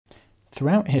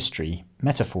Throughout history,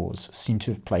 metaphors seem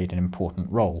to have played an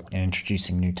important role in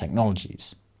introducing new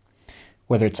technologies.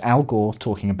 Whether it's Al Gore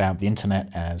talking about the internet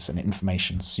as an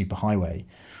information superhighway,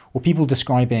 or people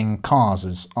describing cars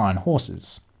as iron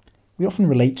horses, we often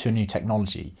relate to a new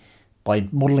technology by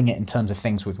modelling it in terms of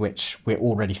things with which we're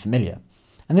already familiar.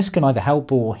 And this can either help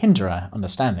or hinder our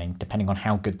understanding, depending on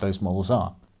how good those models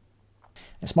are.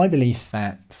 It's my belief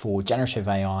that for generative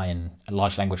AI and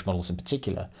large language models in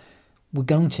particular, we're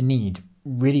going to need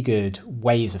really good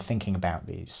ways of thinking about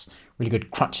these, really good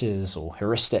crutches or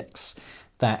heuristics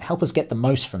that help us get the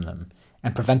most from them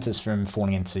and prevent us from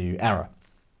falling into error.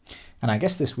 And I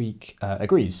guess this week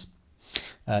agrees.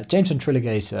 James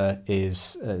Intriligator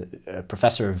is a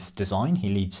professor of design. He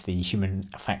leads the Human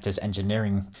Factors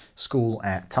Engineering School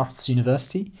at Tufts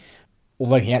University,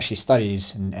 although he actually studied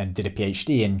and did a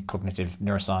PhD in cognitive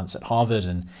neuroscience at Harvard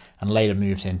and later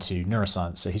moved into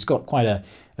neuroscience. So he's got quite a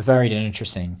varied and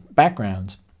interesting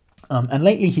background. And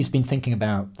lately he's been thinking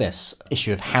about this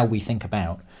issue of how we think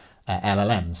about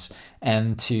LLMs.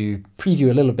 And to preview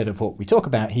a little bit of what we talk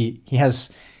about, he has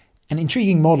an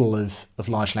intriguing model of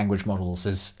large language models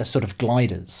as sort of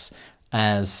gliders,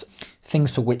 as things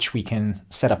for which we can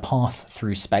set a path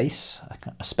through space,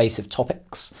 a space of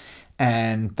topics,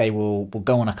 and they will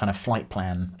go on a kind of flight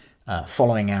plan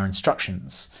following our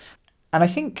instructions. And I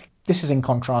think this is in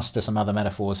contrast to some other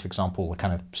metaphors, for example, the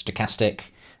kind of stochastic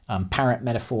parrot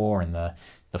metaphor and the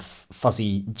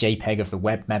fuzzy JPEG of the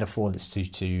web metaphor that's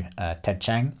to Ted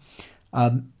Chiang.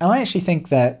 And I actually think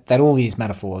that all these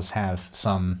metaphors have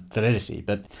some validity,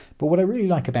 but what I really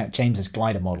like about James's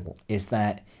glider model is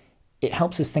that it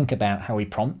helps us think about how we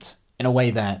prompt in a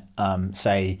way that,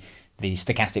 say, the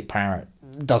stochastic parrot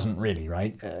doesn't really,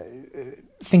 right?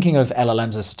 Thinking of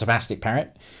LLMs as a stochastic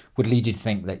parrot would lead you to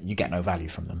think that you get no value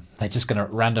from them. They're just going to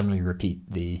randomly repeat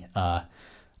the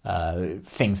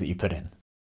things that you put in.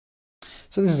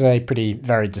 So this is a pretty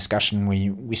varied discussion.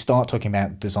 We start talking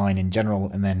about design in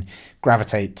general and then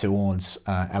gravitate towards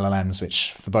LLMs,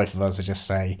 which for both of us are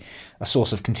just a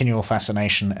source of continual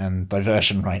fascination and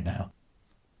diversion right now.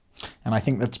 And I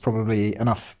think that's probably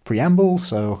enough preamble,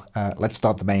 so let's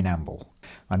start the main amble.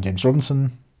 I'm James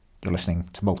Robinson. You're listening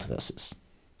to Multiverses.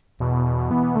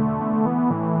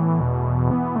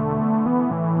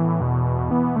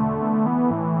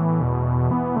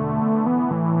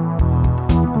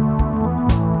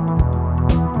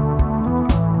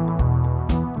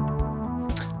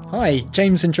 Hi,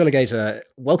 James Intriligator.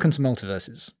 Welcome to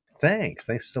Multiverses. Thanks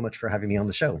so much for having me on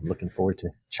the show. I'm looking forward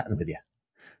to chatting with you.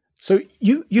 So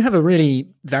you have a really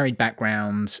varied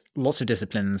background, lots of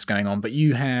disciplines going on, but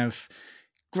you have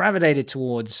gravitated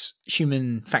towards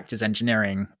human factors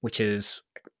engineering, which is,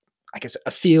 I guess,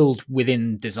 a field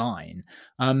within design.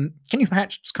 Can you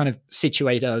perhaps kind of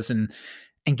situate us and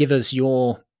give us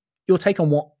your take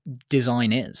on what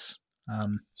design is?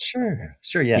 Sure.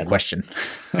 Yeah. Good question.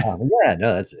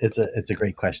 It's a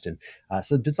great question.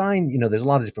 So design, there's a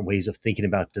lot of different ways of thinking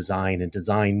about design, and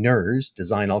designers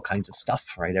design all kinds of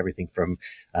stuff, right? Everything from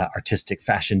artistic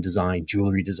fashion design,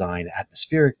 jewelry design,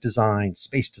 atmospheric design,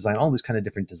 space design, all these kind of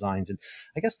different designs. And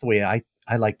I guess the way I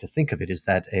like to think of it is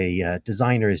that a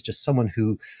designer is just someone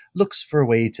who looks for a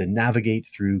way to navigate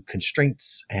through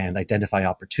constraints and identify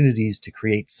opportunities to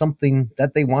create something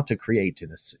that they want to create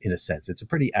in a sense. It's a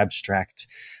pretty abstract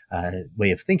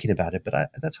way of thinking about it, but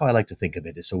that's how I like to think of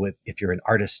it. So if you're an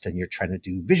artist and you're trying to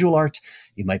do visual art,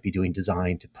 you might be doing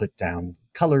design to put down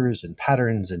colors and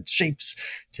patterns and shapes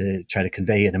to try to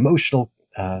convey an emotional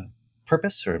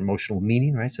purpose or emotional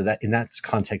meaning, right? So that in that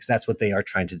context, that's what they are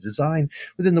trying to design.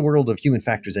 Within the world of human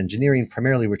factors engineering,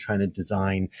 primarily we're trying to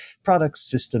design products,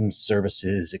 systems,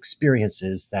 services,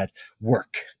 experiences that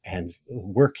work. And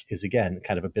work is, again,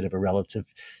 kind of a bit of a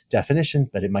relative definition,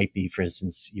 but it might be, for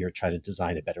instance, you're trying to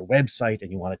design a better website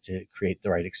and you want it to create the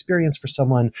right experience for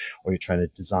someone, or you're trying to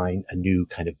design a new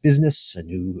kind of business, a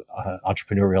new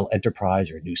entrepreneurial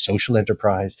enterprise, or a new social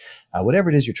enterprise. Whatever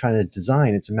it is you're trying to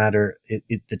design, it's a matter,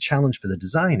 the challenge for the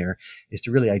designer is to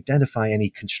really identify any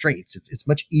constraints. It's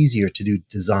much easier to do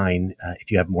design if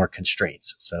you have more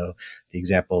constraints. So the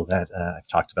example that I've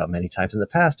talked about many times in the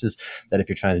past is that if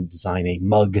you're trying to design a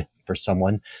mug for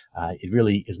someone, it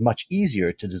really is much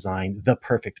easier to design the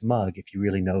perfect mug if you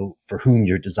really know for whom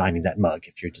you're designing that mug.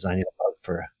 If you're designing a mug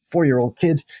for a 4-year-old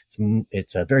kid,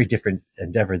 it's a very different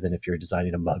endeavor than if you're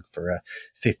designing a mug for a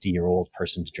 50-year-old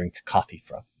person to drink coffee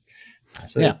from.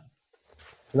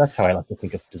 So that's how I like to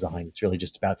think of design. It's really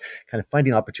just about kind of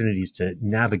finding opportunities to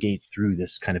navigate through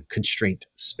this kind of constraint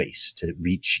space to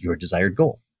reach your desired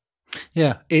goal.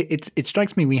 Yeah, it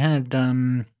strikes me we had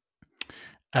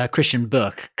Christian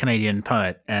Burke, Canadian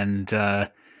poet, and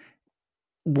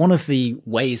one of the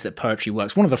ways that poetry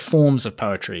works, one of the forms of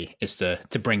poetry, is to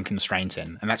bring constraint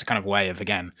in, and that's a kind of way of,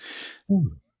 again, Hmm.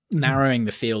 Yeah. narrowing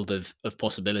the field of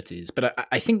possibilities. But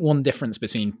I think one difference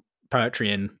between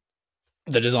poetry and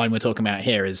the design we're talking about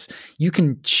here is you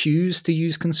can choose to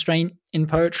use constraint in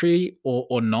poetry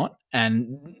or not.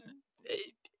 And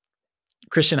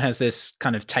Christian has this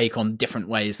kind of take on different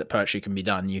ways that poetry can be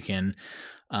done.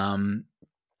 Um,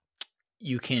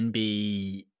 you can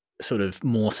be sort of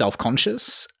more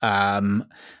self-conscious,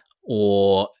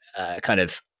 or kind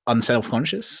of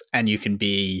unself-conscious, and you can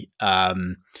be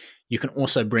you can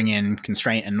also bring in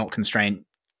constraint and not constraint,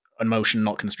 emotion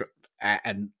not constraint,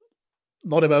 and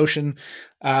not emotion.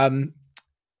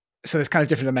 So there's kind of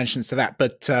different dimensions to that.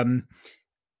 But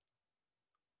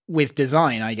with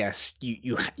design, I guess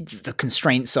the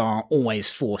constraints are always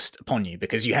forced upon you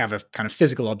because you have a kind of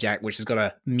physical object which has got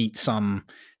to meet some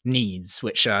needs,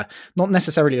 which are not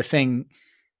necessarily the thing.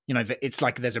 It's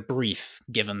like there's a brief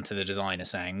given to the designer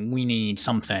saying we need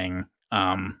something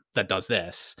that does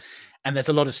this, and there's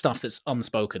a lot of stuff that's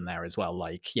unspoken there as well.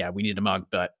 Like, yeah, we need a mug,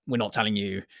 but we're not telling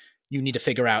you. You need to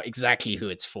figure out exactly who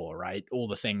it's for, right? All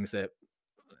the things that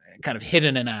are kind of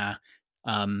hidden in our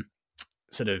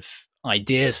sort of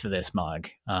ideas for this mug.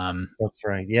 That's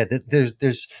right. Yeah,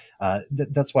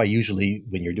 that's why usually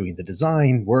when you're doing the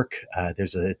design work,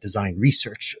 there's a design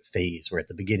research phase where at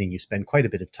the beginning you spend quite a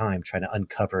bit of time trying to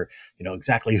uncover,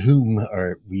 exactly whom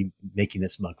are we making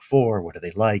this mug for, what do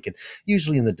they like, and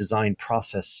usually in the design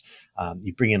process,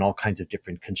 you bring in all kinds of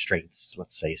different constraints.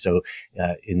 Let's say so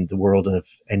in the world of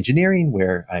engineering,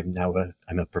 where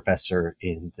I'm a professor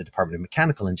in the Department of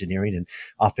Mechanical Engineering, and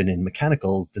often in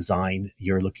mechanical design,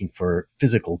 you're looking for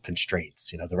physical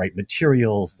constraints, the right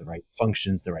materials, the right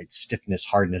functions, the right stiffness,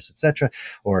 hardness, etc.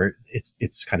 Or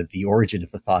it's kind of the origin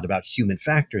of the thought about human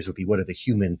factors would be what are the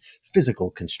human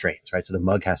physical constraints, right? So the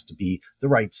mug has to be the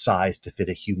right size to fit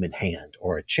a human hand,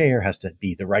 or a chair has to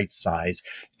be the right size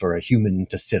for a human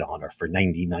to sit on, or for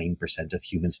 99% of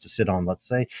humans to sit on, let's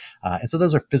say. And so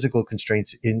those are physical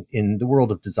constraints. In the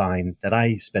world of design that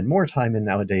I spend more time in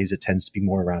nowadays, it tends to be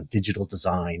more around digital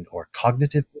design or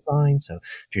cognitive design. So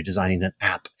if you're designing an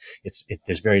app,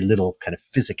 there's very little kind of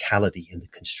physicality in the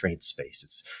constraint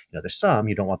space. There's some,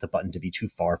 you don't want the button to be too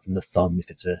far from the thumb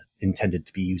if it's intended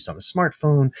to be used on a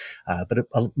smartphone, but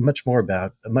much more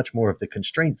of the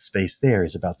constraint space there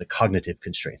is about the cognitive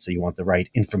constraints. So you want the right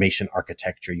information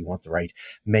architecture, you want the right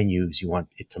menus, you want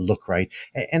it to look right,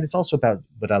 and it's also about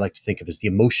what I like to think of as the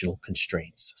emotional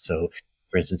constraints. So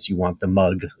for instance, you want the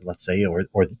mug, let's say, or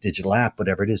the digital app,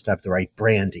 whatever it is, to have the right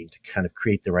branding to kind of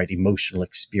create the right emotional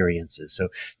experiences. So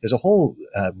there's a whole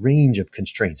range of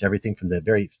constraints, everything from the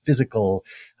very physical,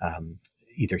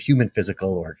 either human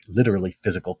physical or literally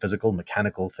physical,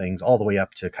 mechanical things, all the way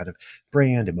up to kind of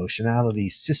brand, emotionality,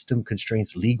 system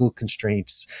constraints, legal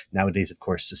constraints. Nowadays, of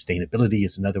course, sustainability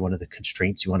is another one of the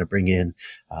constraints you want to bring in.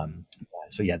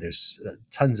 So yeah, there's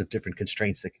tons of different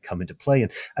constraints that can come into play. And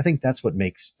I think that's what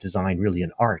makes design really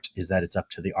an art, is that it's up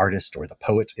to the artist or the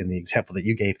poet in the example that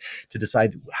you gave to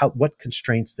decide what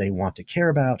constraints they want to care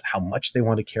about, how much they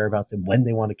want to care about them, when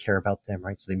they want to care about them,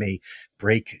 right? So they may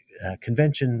break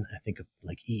convention. I think of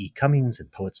like E. E. Cummings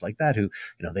and poets like that who,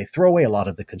 they throw away a lot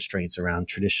of the constraints around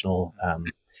traditional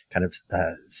kind of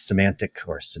semantic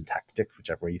or syntactic,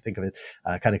 whichever way you think of it,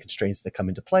 kind of constraints that come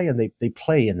into play, and they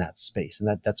play in that space.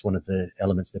 And that's one of the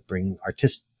elements that bring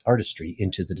artistry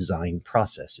into the design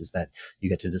process, is that you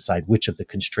get to decide which of the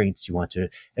constraints you want to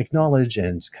acknowledge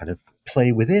and kind of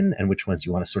play within, and which ones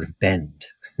you want to sort of bend.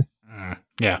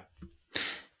 Yeah.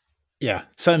 Yeah,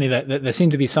 certainly there seem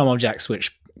to be some objects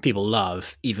which people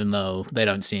love, even though they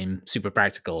don't seem super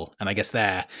practical. And I guess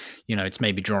it's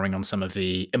maybe drawing on some of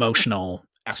the emotional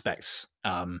aspects.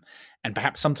 And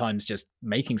perhaps sometimes just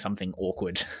making something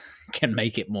awkward can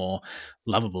make it more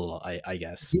lovable, I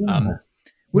guess. Yeah,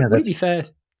 Would it be fair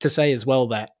to say as well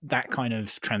that kind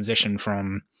of transition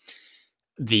from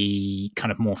the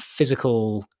kind of more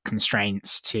physical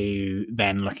constraints to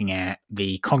then looking at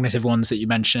the cognitive ones that you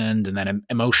mentioned, and then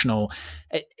emotional,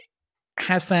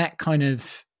 has that kind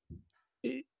of,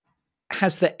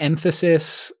 has the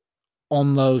emphasis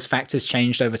on those factors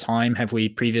changed over time? Have we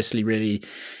previously really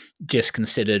just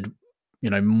considered,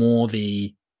 more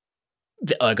the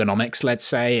ergonomics, let's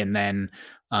say, and then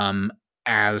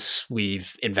as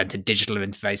we've invented digital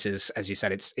interfaces, as you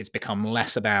said, it's become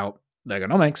less about the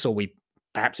ergonomics, or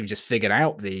perhaps we've just figured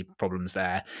out the problems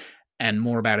there, and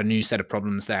more about a new set of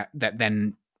problems that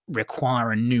then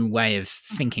require a new way of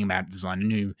thinking about design, a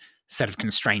new set of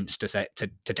constraints to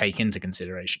take into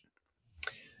consideration?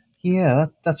 Yeah,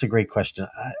 that's a great question.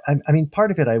 I mean, part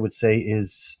of it I would say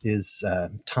is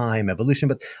time evolution,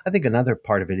 but I think another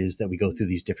part of it is that we go through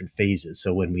these different phases.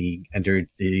 So when we entered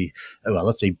the well,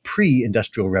 let's say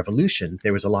pre-industrial revolution,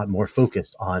 there was a lot more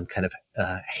focus on kind of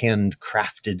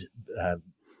handcrafted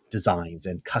designs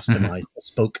and Hmm. customized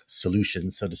bespoke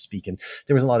solutions, so to speak. And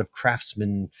there was a lot of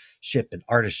craftsmanship and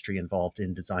artistry involved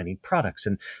in designing products.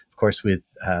 And of course, with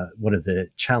one of the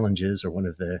challenges, or one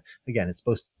of the, again, it's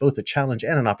both a challenge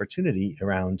and an opportunity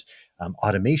around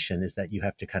automation, is that you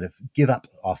have to kind of give up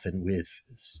often with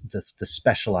the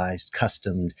specialized,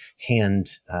 customed,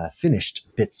 hand finished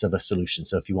bits of a solution.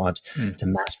 So if you want Mm. to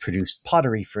mass produce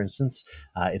pottery, for instance,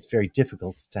 it's very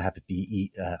difficult to have it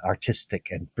be artistic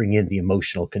and bring in the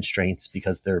emotional constraints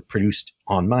because they're produced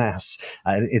en masse.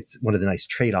 It's one of the nice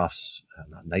trade-offs,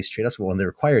 not nice trade-offs, but one of the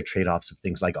required trade-offs of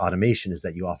things like automation is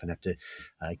that you often have to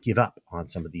give up on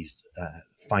some of these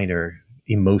finer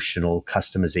emotional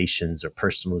customizations or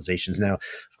personalizations. Now,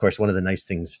 of course, one of the nice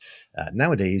things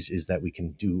nowadays is that we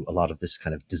can do a lot of this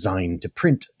kind of design to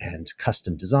print and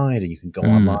custom design, and you can go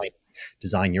Mm. online,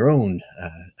 design your own.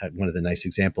 One of the nice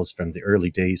examples from the early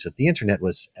days of the internet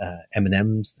was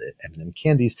M&Ms, the M&M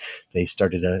candies. They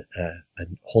started a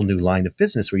whole new line of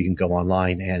business where you can go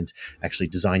online and actually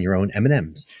design your own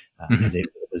M&Ms. And Mhm.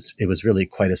 it was really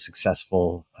quite a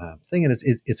successful thing, and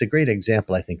it's a great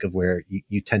example, I think, of where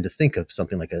you tend to think of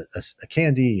something like a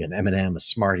candy, an M&M, a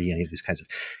Smartie, any of these kinds of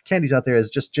candies out there as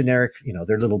just generic,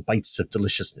 they're little bites of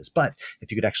deliciousness. But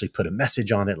if you could actually put a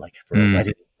message on it, like for a Mm.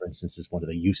 wedding, for instance, is one of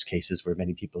the use cases where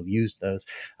many people used those,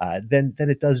 then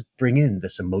it does bring in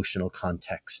this emotional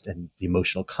context and the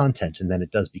emotional content, and then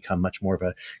it does become much more of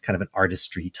a kind of an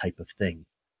artistry type of thing.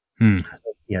 Mm.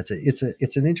 So, yeah,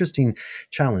 it's an interesting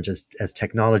challenge as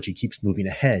technology keeps moving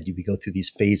ahead. We go through these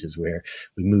phases where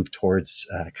we move towards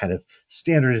kind of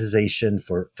standardization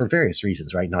for various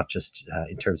reasons, right? Not just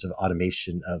in terms of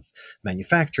automation of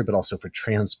manufacture, but also for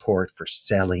transport, for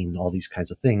selling, all these kinds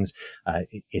of things.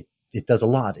 It does a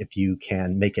lot if you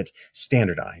can make it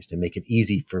standardized and make it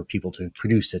easy for people to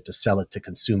produce it, to sell it, to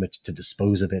consume it, to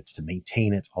dispose of it, to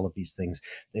maintain it, all of these things.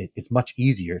 It's much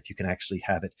easier if you can actually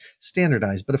have it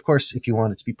standardized. But of course, if you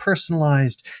want it to be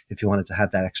personalized, if you want it to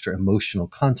have that extra emotional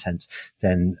content,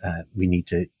 then we need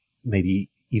to maybe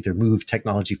either move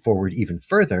technology forward even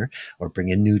further, or bring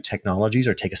in new technologies,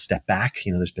 or take a step back.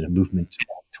 There's been a movement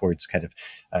towards kind of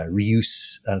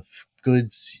reuse of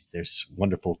goods. There's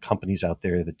wonderful companies out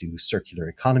there that do circular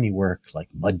economy work, like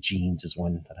Mud Jeans is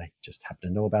one that I just happen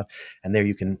to know about. And there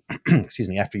you can, excuse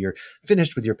me, after you're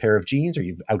finished with your pair of jeans, or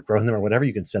you've outgrown them or whatever,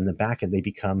 you can send them back, and they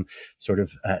become sort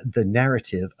of the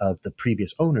narrative of the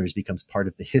previous owners becomes part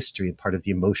of the history and part of the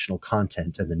emotional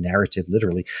content and the narrative,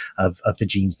 literally, of the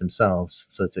jeans themselves.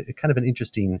 So it's a kind of an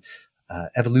interesting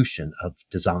evolution of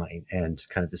design, and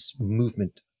kind of this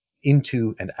movement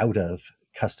into and out of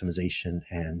customization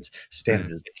and Mm.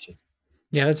 standardization.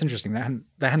 Yeah, that's interesting.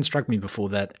 That hadn't struck me before.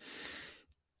 That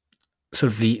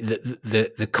sort of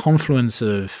the confluence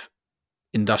of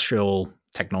industrial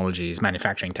technologies,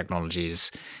 manufacturing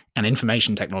technologies, and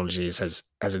information technologies has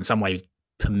in some ways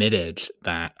permitted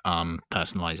that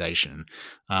personalization.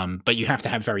 But you have to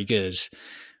have very good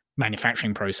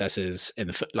manufacturing processes in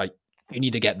the like. You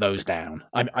need to get those down.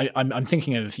 I'm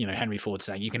thinking of Henry Ford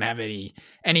saying you can have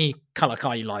any color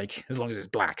car you like as long as it's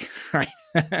black, right?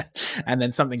 And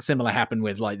then something similar happened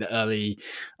with like the early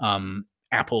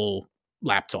Apple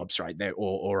laptops, right? There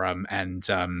or and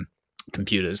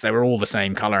computers. They were all the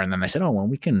same color, and then they said, "Oh well,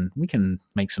 we can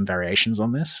make some variations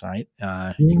on this, right? You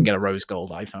can Mm. get a rose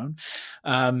gold iPhone."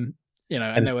 Um, and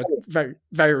And they were very,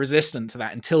 very resistant to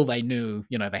that until they knew,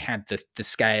 they had the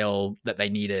scale that they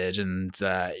needed, and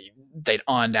they'd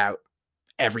ironed out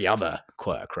every other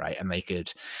quirk, right? And they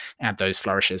could add those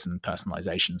flourishes and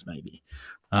personalizations, maybe.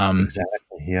 Um,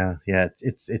 exactly, yeah, yeah.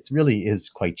 It really is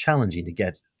quite challenging to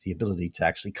get the ability to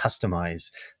actually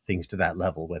customize things to that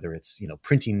level, whether it's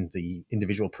printing the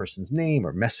individual person's name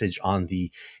or message on the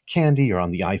candy or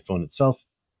on the iPhone itself.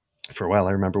 For a while,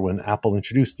 I remember when Apple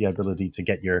introduced the ability to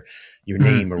get your mm,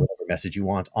 name or whatever message you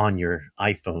want on your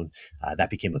iPhone. That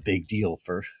became a big deal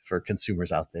for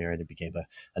consumers out there, and it became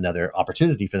another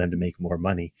opportunity for them to make more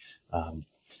money. Um,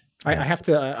 I yeah.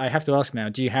 have to ask now.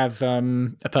 Do you have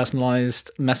a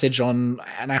personalized message on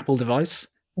an Apple device?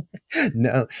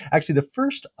 No, actually, the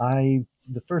first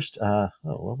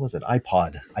what was it,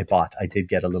 iPod I bought, I did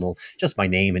get a little, just my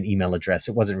name and email address.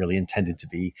 It wasn't really intended to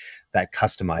be that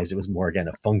customized. It was more, again,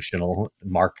 a functional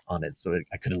mark on it, so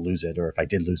I couldn't lose it, or if I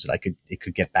did lose it, it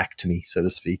could get back to me, so to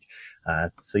speak.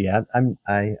 So yeah,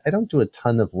 I don't do a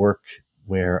ton of work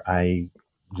where I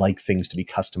like things to be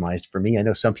customized for me. I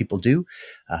know some people do.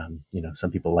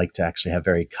 Some people like to actually have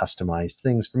very customized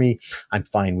things. For me, I'm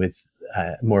fine with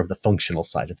more of the functional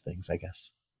side of things, I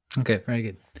guess. Okay, very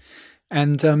good.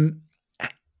 And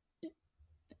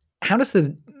how does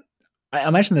I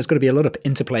imagine there's got to be a lot of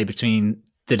interplay between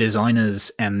the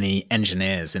designers and the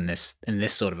engineers in this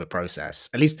sort of a process.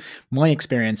 At least my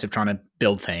experience of trying to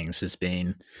build things has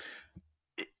been,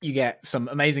 you get some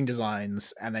amazing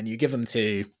designs and then you give them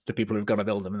to the people who've got to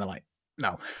build them and they're like,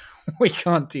 no, we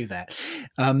can't do that.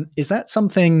 Is that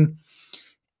something,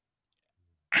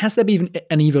 has there been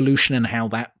an evolution in how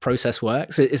that process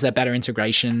works? Is there better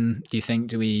integration, do you think?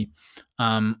 Do we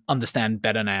understand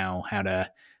better now how to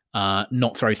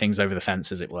not throw things over the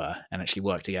fence, as it were, and actually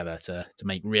work together to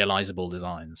make realizable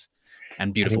designs and I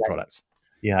mean, beautiful products?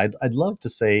 Yeah, I'd love to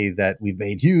say that we've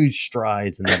made huge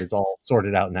strides and that it's all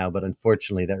sorted out now, but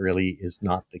unfortunately, that really is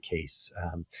not the case.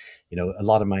 A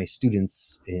lot of my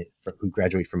students who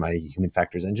graduate from my human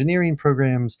factors engineering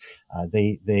programs,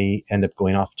 they end up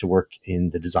going off to work in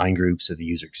the design groups or the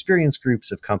user experience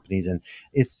groups of companies, and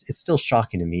it's still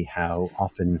shocking to me how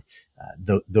often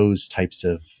those types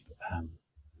of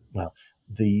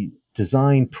the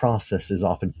design process is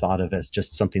often thought of as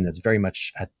just something that's very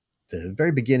much at the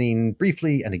very beginning,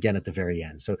 briefly, and again at the very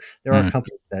end. So there are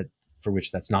companies for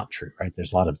which that's not true, right?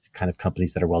 There's a lot of kind of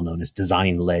companies that are well known as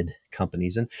design-led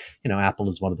companies, and Apple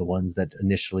is one of the ones that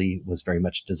initially was very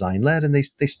much design-led, and they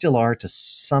still are to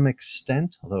some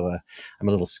extent. Although I'm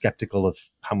a little skeptical of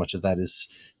how much of that is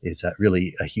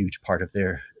really a huge part of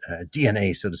their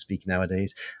DNA, so to speak,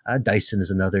 nowadays. Dyson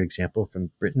is another example from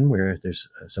Britain where there's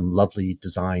some lovely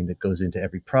design that goes into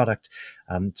every product.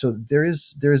 So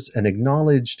there's an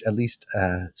acknowledged, at least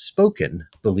spoken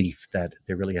belief that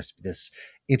there really has to be this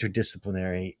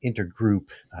interdisciplinary, intergroup,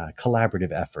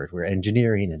 collaborative effort where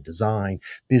engineering and design,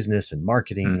 business and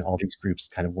marketing, all these groups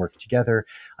kind of work together.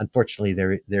 Unfortunately,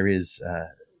 there is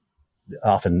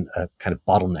often a kind of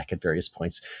bottleneck at various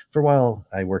points. For a while,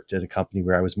 I worked at a company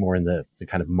where I was more in the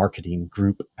kind of marketing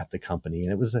group at the company,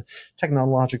 and it was a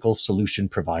technological solution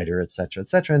provider, et cetera, et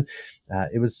cetera. And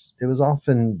it was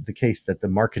often the case that the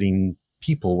marketing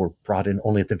people were brought in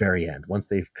only at the very end. Once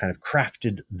they've kind of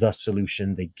crafted the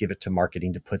solution, they give it to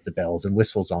marketing to put the bells and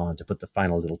whistles on, to put the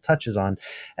final little touches on.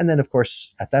 And then, of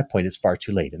course, at that point, it's far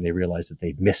too late. And they realize that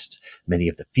they've missed many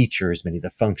of the features, many of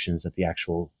the functions that the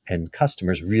actual end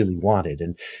customers really wanted.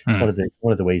 And it's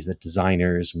one of the ways that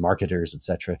designers, marketers, et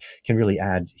cetera, can really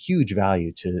add huge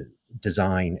value to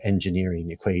design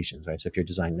engineering equations, right? So if you're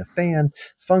designing a fan,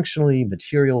 functionally,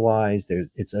 material-wise,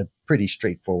 it's a pretty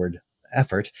straightforward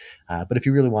effort. But if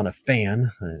you really want a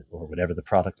fan or whatever the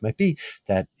product might be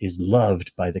that is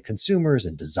loved by the consumers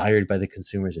and desired by the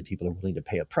consumers and people are willing to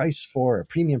pay a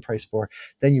premium price for,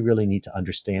 then you really need to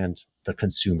understand the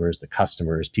consumers, the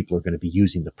customers, people who are going to be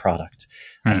using the product.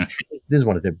 This is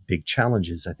one of the big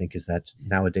challenges, I think, is that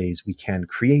nowadays we can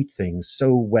create things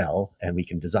so well and we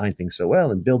can design things so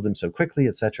well and build them so quickly,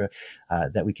 et cetera,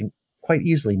 that we can quite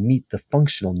easily meet the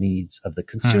functional needs of the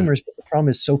consumers. But the problem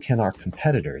is so can our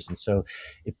competitors. And so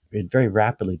it very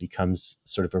rapidly becomes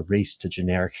sort of a race to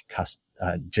generic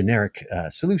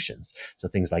solutions. So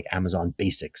things like Amazon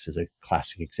Basics is a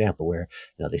classic example where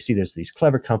they see there's these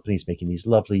clever companies making these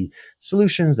lovely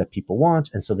solutions that people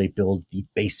want, and so they build the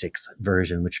Basics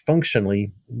version, which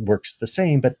functionally works the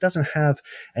same but doesn't have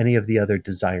any of the other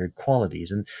desired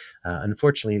qualities. And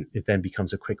unfortunately, it then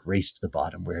becomes a quick race to the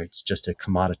bottom where it's just a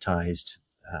commoditized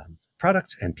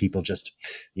product, and people just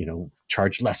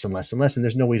charge less and less and less, and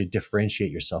there's no way to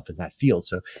differentiate yourself in that field.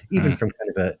 So even from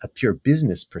kind of a pure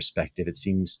business perspective, it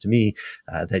seems to me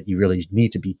that you really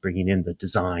need to be bringing in the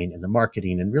design and the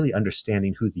marketing and really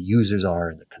understanding who the users are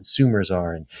and the consumers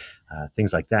are and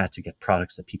things like that to get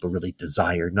products that people really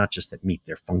desire, not just that meet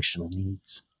their functional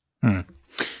needs.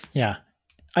 Yeah,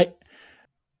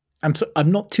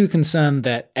 I'm not too concerned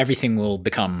that everything will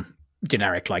become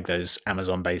generic like those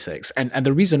Amazon Basics, and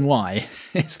the reason why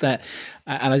is that,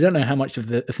 and I don't know how much of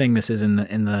the thing this is in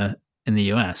the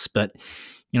US, but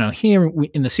here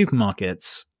in the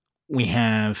supermarkets we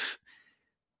have,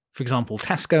 for example,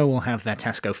 Tesco will have their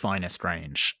Tesco Finest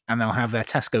range, and they'll have their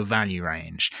Tesco Value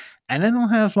range, and then they'll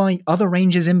have like other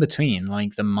ranges in between,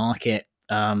 like the Market,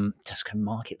 Tesco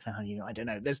Market Value. I don't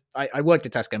know. I worked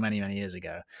at Tesco many years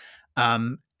ago.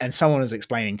 And someone was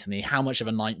explaining to me how much of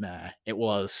a nightmare it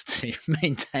was to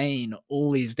maintain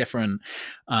all these different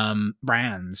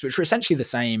brands, which were essentially the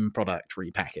same product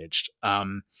repackaged,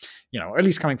 or at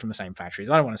least coming from the same factories.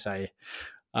 I don't want to say,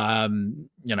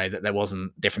 that there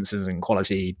wasn't differences in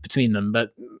quality between them,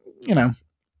 but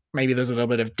maybe there's a little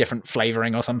bit of different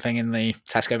flavoring or something in the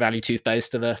Tesco Value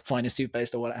toothpaste to the Finest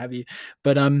toothpaste or what have you.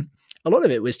 But a lot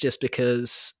of it was just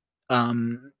because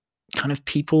kind of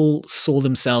people saw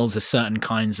themselves as certain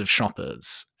kinds of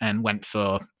shoppers and went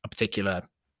for a particular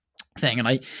thing. And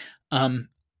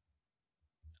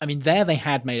I mean, there they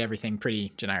had made everything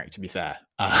pretty generic, to be fair.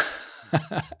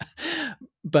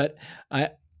 But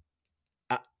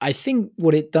I think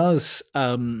what it does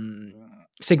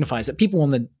signify is that people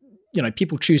want to,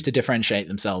 people choose to differentiate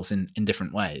themselves in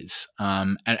different ways,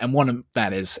 and one of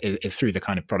that is through the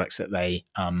kind of products that they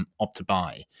opt to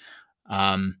buy.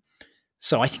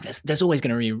 So I think there's always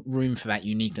going to be room for that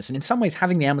uniqueness, and in some ways,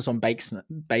 having the Amazon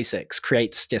basics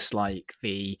creates just like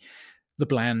the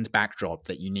bland backdrop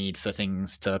that you need for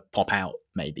things to pop out,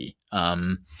 maybe.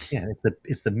 Yeah,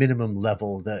 it's the minimum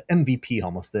level, the MVP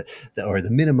almost, or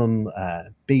the minimum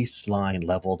baseline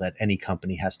level that any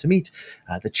company has to meet.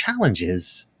 The challenge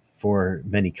is for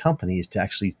many companies to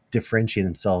actually differentiate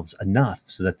themselves enough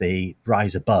so that they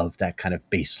rise above that kind of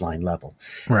baseline level.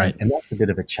 Right. And that's a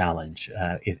bit of a challenge,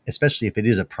 especially if it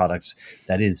is a product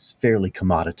that is fairly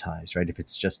commoditized, right? If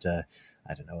it's just a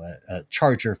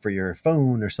charger for your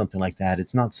phone or something like that.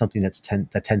 It's not something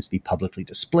that tends to be publicly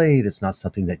displayed. It's not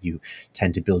something that you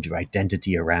tend to build your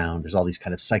identity around. There's all these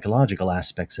kind of psychological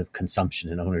aspects of consumption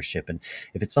and ownership. And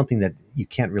if it's something that you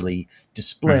can't really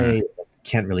display,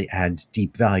 can't really add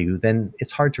deep value, then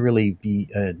it's hard to really be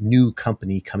a new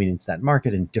company coming into that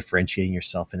market and differentiating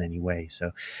yourself in any way.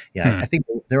 So, yeah, I think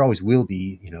there always will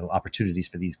be, opportunities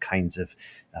for these kinds of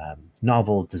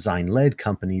novel design-led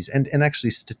companies, and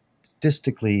actually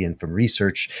statistically and from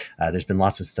research, there's been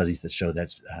lots of studies that show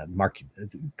that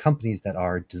companies that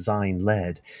are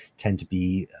design-led tend to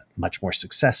be much more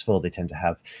successful. They tend to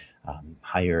have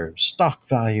higher stock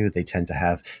value. They tend to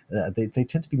have they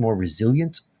tend to be more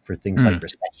resilient for things like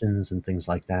recessions and things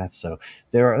like that. So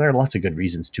there are lots of good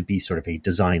reasons to be sort of a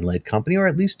design-led company, or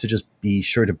at least to just be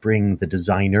sure to bring the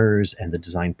designers and the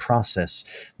design process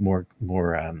more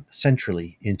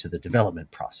centrally into the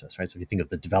development process, right? So if you think of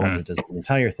the development as the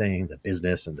entire thing, the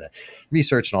business and the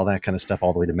research and all that kind of stuff,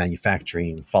 all the way to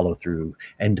manufacturing, follow through,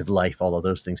 end of life, all of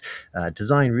those things,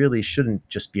 design really shouldn't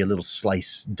just be a little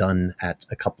slice done at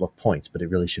a couple of points, but it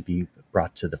really should be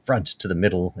brought to the front, to the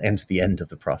middle, and to the end of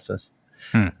the process.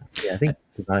 Yeah, I think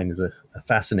design is a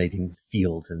fascinating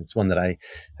field, and it's one that I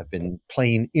have been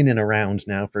playing in and around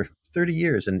now for 30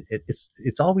 years. And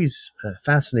it's always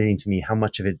fascinating to me how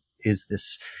much of it is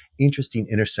this interesting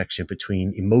intersection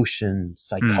between emotion,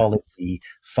 psychology,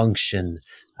 function.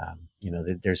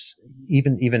 There's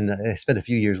even I spent a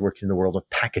few years working in the world of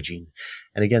packaging.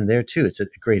 And again, there too, it's a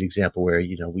great example where,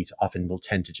 we often will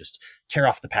tend to just tear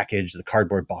off the package, the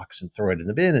cardboard box, and throw it in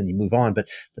the bin and you move on. But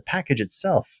the package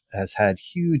itself has had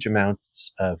huge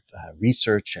amounts of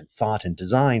research and thought and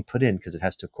design put in, because it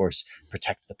has to, of course,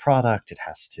 protect the product. It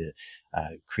has to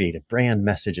create a brand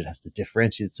message. It has to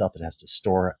differentiate itself. It has to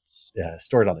store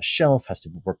it on a shelf, has to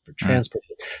work for transport.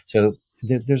 So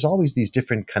there's always these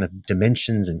different kind of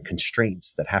dimensions and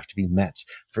constraints that have to be met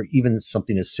for even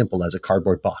something as simple as a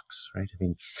cardboard box, right? I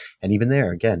mean, and even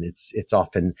there, again, it's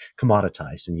often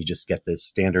commoditized, and you just get the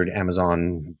standard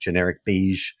Amazon generic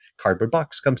beige cardboard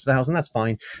box comes to the house, and that's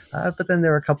fine. But then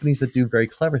there are companies that do very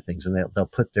clever things, and they'll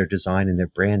put their design and their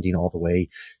branding all the way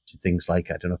to things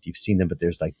like, I don't know if you've seen them, but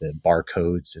there's like the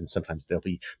barcodes, and sometimes there'll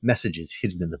be messages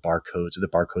hidden in the barcodes, or the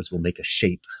barcodes will make a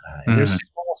shape. And there's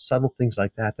small, subtle things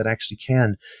like that that actually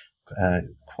can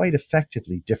quite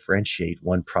effectively differentiate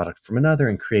one product from another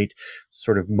and create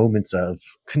sort of moments of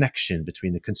connection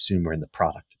between the consumer and the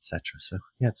product, etc. So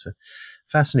yeah, it's a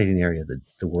fascinating area,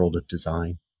 the world of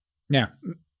design. Yeah.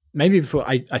 Maybe before,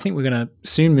 I think we're going to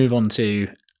soon move on to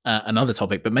another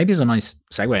topic, but maybe it's a nice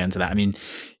segue into that. I mean,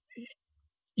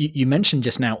 you mentioned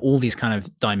just now all these kind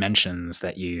of dimensions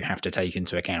that you have to take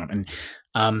into account,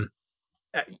 and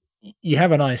you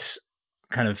have a nice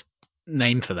kind of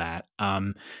name for that.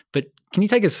 But can you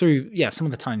take us through, some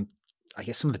of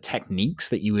the techniques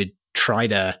that you would try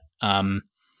to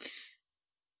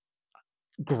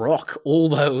grok all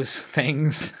those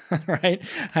things, right?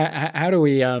 How do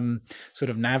we sort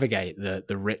of navigate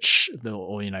the rich,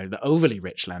 the overly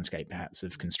rich landscape, perhaps,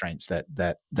 of constraints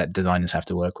that designers have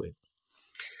to work with?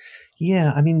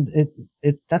 Yeah, I mean,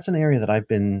 that's an area that I've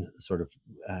been sort of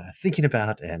thinking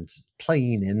about and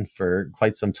playing in for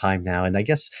quite some time now. And I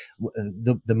guess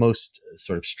the most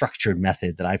sort of structured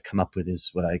method that I've come up with is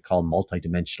what I call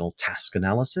multidimensional task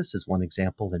analysis, is one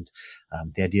example. And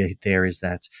the idea there is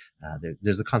that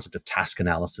there's the concept of task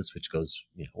analysis, which goes,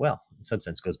 in some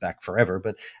sense goes back forever,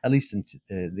 but at least into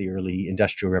the early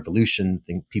industrial revolution,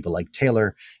 people like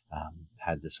Taylor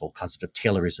had this whole concept of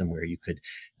Taylorism, where you could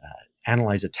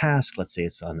analyze a task. Let's say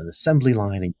it's on an assembly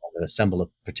line, and you want to assemble a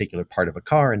particular part of a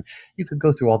car, and you could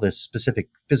go through all the specific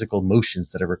physical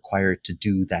motions that are required to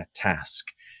do that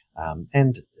task.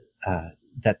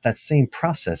 That same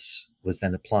process was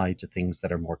then applied to things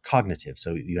that are more cognitive.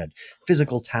 So you had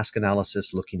physical task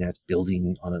analysis looking at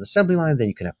building on an assembly line. Then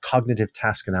you can have cognitive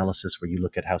task analysis where you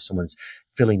look at how someone's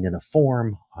filling in a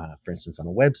form, for instance, on a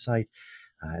website.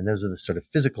 And those are the sort of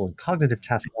physical and cognitive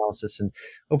task analysis. And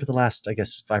over the last, I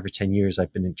guess, 5 or 10 years,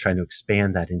 I've been trying to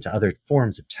expand that into other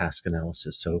forms of task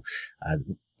analysis. So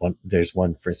there's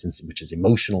one, for instance, which is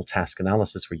emotional task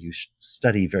analysis, where you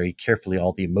study very carefully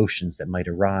all the emotions that might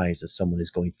arise as someone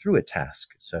is going through a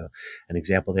task. So an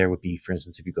example there would be, for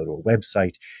instance, if you go to a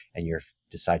website and you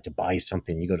decide to buy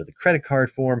something, you go to the credit card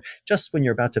form, just when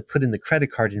you're about to put in the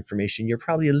credit card information, you're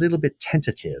probably a little bit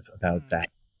tentative about that.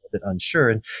 Bit unsure.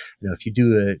 And if you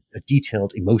do a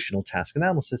detailed emotional task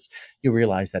analysis, you'll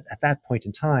realize that at that point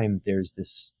in time, there's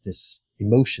this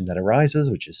emotion that arises,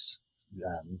 which is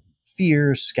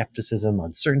fear, skepticism,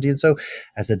 uncertainty. And so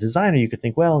as a designer, you could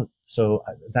think, well, so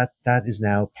that is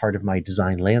now part of my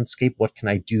design landscape. What can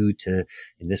I do to,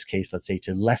 in this case, let's say,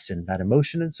 to lessen that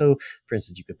emotion? And so, for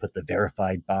instance, you could put the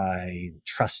verified by,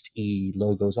 trustee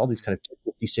logos, all these kind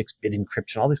of 56-bit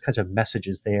encryption, all these kinds of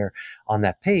messages there on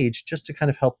that page, just to kind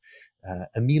of help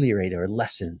ameliorate or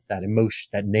lessen that emotion,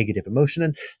 that negative emotion.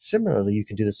 And similarly, you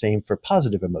can do the same for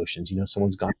positive emotions.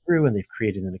 Someone's gone through and they've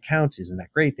created an account. Isn't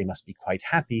that great? They must be quite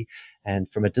happy. And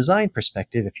from a design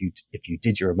perspective, if you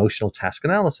did your emotional task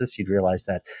analysis, you'd realize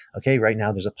that, okay, right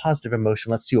now there's a positive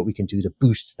emotion. Let's see what we can do to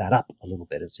boost that up a little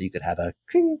bit. And so you could have a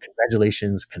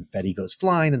congratulations, confetti goes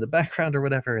flying in the background or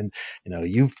whatever. And,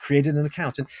 you've created an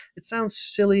account. And it sounds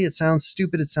silly. It sounds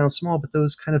stupid. It sounds small, but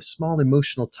those kind of small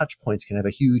emotional touch points can have a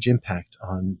huge impact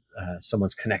on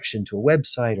someone's connection to a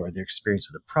website or their experience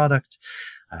with a product.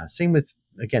 Same with,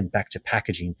 again, back to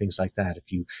packaging, things like that.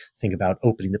 If you think about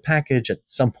opening the package, at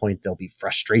some point there'll be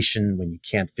frustration when you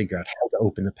can't figure out how to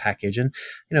open the package. And,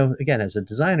 again, as a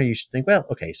designer, you should think, well,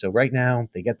 okay, so right now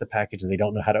they get the package and they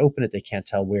don't know how to open it. They can't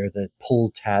tell where the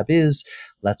pull tab is.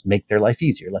 Let's make their life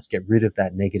easier. Let's get rid of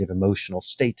that negative emotional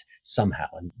state somehow.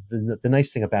 And the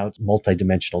nice thing about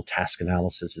multidimensional task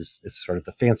analysis is sort of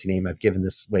the fancy name I've given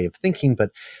this way of thinking,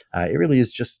 but it really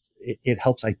is just, it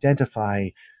helps identify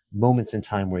moments in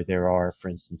time where there are, for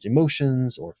instance,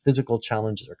 emotions or physical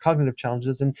challenges or cognitive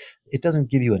challenges. And it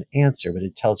doesn't give you an answer, but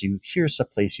it tells you, here's a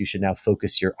place you should now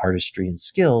focus your artistry and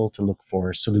skill to look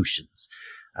for solutions.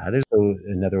 There's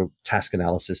another task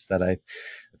analysis that I've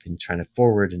been trying to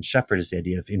forward and shepherd, is the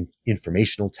idea of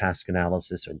informational task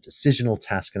analysis or decisional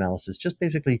task analysis, just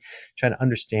basically trying to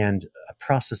understand a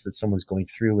process that someone's going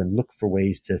through and look for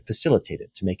ways to facilitate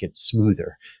it, to make it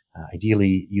smoother.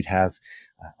 Ideally, you'd have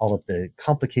all of the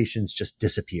complications just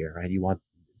disappear, right? You want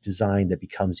design that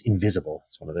becomes invisible.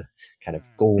 It's one of the kind of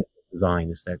goals of design,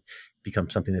 is that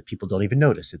becomes something that people don't even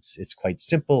notice. It's quite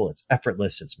simple, it's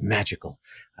effortless, it's magical,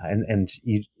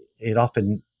 it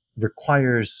often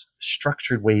requires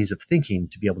structured ways of thinking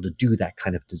to be able to do that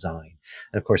kind of design.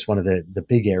 And of course, one of the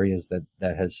big areas that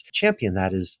has championed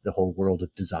that is the whole world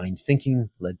of design thinking,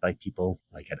 led by people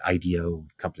like at IDEO,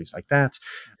 companies like that.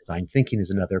 Design thinking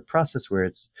is another process where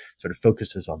it's sort of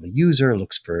focuses on the user,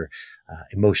 looks for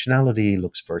emotionality,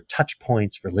 looks for touch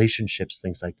points, relationships,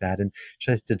 things like that, and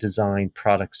tries to design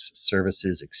products,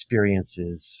 services,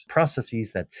 experiences,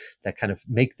 processes that kind of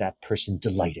make that person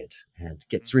delighted and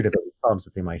gets rid of any problems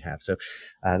that they might have. So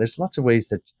there's lots of ways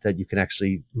that you can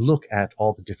actually look at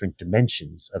all the different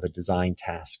dimensions of a design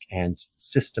task and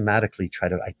systematically try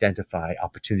to identify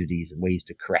opportunities and ways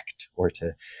to correct or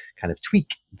to kind of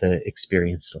tweak the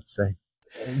experience, let's say.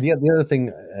 The other thing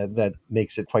that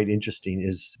makes it quite interesting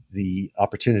is the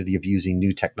opportunity of using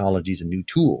new technologies and new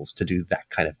tools to do that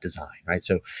kind of design, right?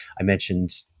 So I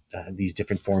mentioned these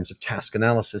different forms of task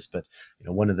analysis, but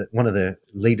one of the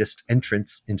latest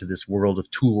entrants into this world of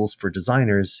tools for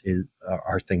designers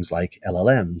are things like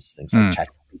LLMs, things like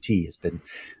ChatGPT has been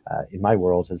in my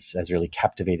world has really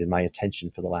captivated my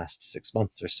attention for the last 6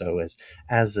 months or so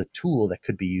as a tool that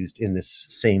could be used in this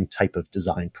same type of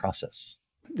design process.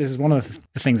 This is one of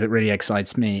the things that really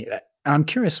excites me. I'm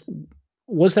curious,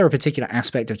 was there a particular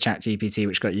aspect of ChatGPT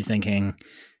which got you thinking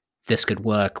this could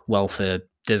work well for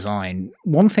design?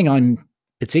 One thing I'm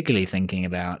particularly thinking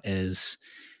about is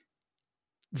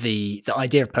the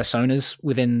idea of personas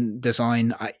within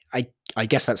design. I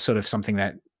guess that's sort of something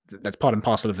that's part and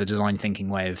parcel of the design thinking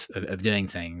way of doing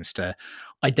things, to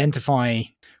identify.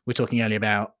 We're talking earlier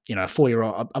about, you know, a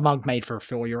 4-year-old, a mug made for a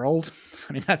 4-year-old.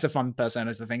 I mean, that's a fun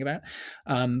persona to think about.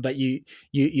 But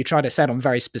you try to set on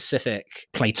very specific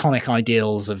Platonic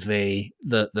ideals of the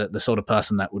sort of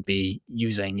person that would be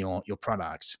using your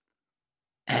product.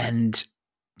 And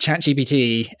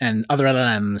ChatGPT and other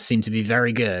LLMs seem to be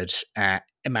very good at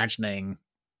imagining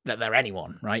that they're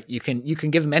anyone, right? You can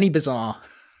give them any bizarre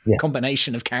Yes.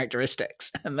 combination of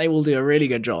characteristics, and they will do a really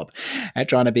good job at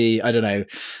trying to be, I don't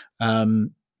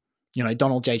know,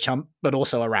 Donald J. Trump, but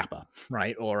also a rapper,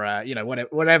 right? Or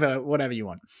whatever you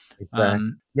want.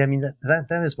 Exactly. Yeah, I mean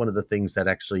that is one of the things that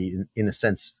actually, in a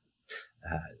sense,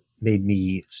 uh, made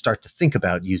me start to think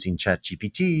about using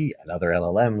ChatGPT and other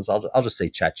LLMs. I'll just say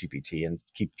ChatGPT and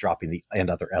keep dropping the and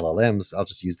other LLMs. I'll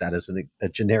just use that as a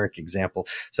generic example.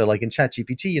 So, like in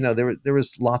ChatGPT, there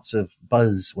was lots of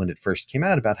buzz when it first came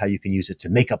out about how you can use it to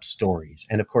make up stories.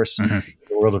 And of course, in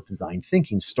the world of design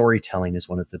thinking, storytelling is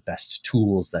one of the best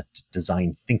tools that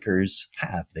design thinkers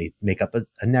have. They make up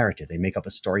a narrative. They make up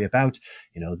a story about,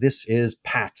 this is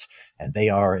Pat, and they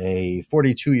are a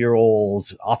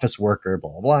 42-year-old office worker,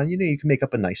 blah, blah, blah. You can make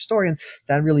up a nice story. And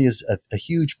that really is a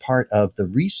huge part of the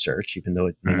research, even though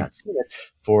it may not seem it,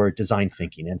 for design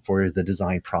thinking and for the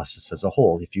design process as a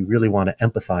whole. If you really want to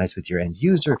empathize with your end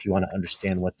user, if you want to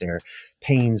understand what their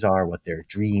pains are, what their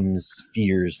dreams,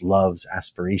 fears, loves,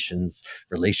 aspirations,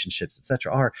 relationships,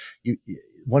 etc. are,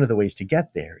 one of the ways to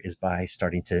get there is by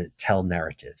starting to tell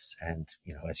narratives. And,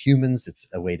 as humans, it's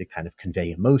a way to kind of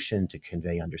convey emotion, to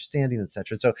convey understanding,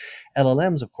 etc. And so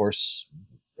LLMs, of course,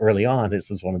 early on, this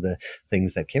was one of the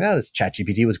things that came out, is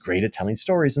ChatGPT was great at telling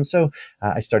stories. And so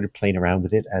I started playing around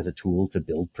with it as a tool to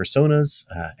build personas,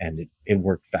 and it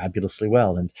worked fabulously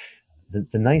well. And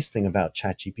the nice thing about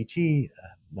ChatGPT,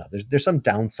 well, there's some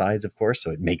downsides, of course. So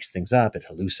it makes things up, it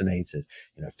hallucinates, it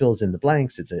fills in the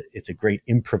blanks. It's a great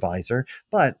improviser,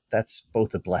 but that's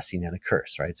both a blessing and a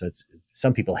curse, right? So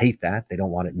some people hate that; they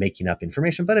don't want it making up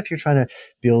information. But if you're trying to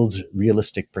build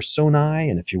realistic personae,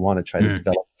 and if you want to try to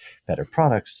develop better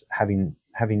products, having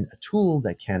a tool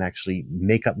that can actually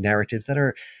make up narratives that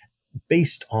are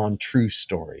based on true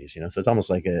stories, so it's almost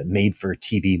like a made for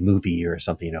TV movie or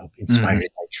something, inspired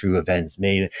by true events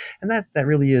made. And that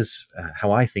really is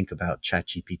how I think about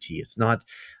ChatGPT. It's not,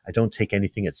 I don't take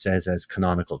anything it says as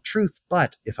canonical truth,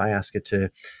 but if I ask it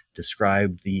to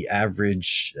describe the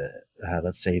average,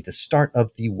 let's say the start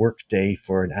of the workday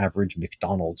for an average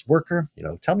McDonald's worker,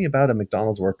 tell me about a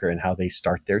McDonald's worker and how they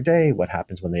start their day, what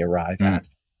happens when they arrive at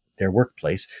their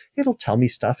workplace, it'll tell me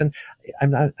stuff. And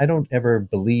I don't ever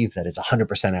believe that it's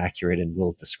 100% accurate and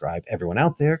will describe everyone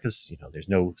out there, because, there's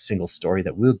no single story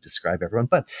that will describe everyone,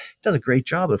 but it does a great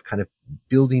job of kind of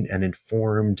building an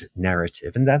informed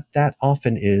narrative. And that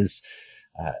often is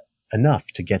enough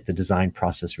to get the design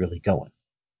process really going.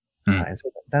 And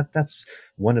so that's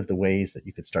one of the ways that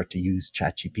you could start to use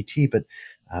ChatGPT. But,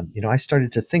 I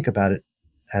started to think about it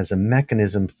as a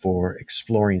mechanism for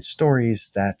exploring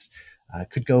stories that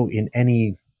could go in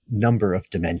any number of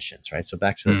dimensions, right? So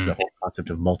back to the whole concept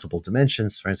of multiple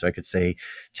dimensions, right? So I could say,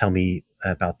 tell me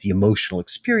about the emotional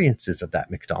experiences of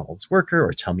that McDonald's worker,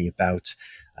 or tell me about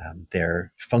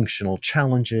their functional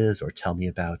challenges, or tell me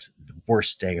about the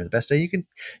worst day or the best day.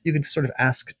 You can sort of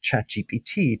ask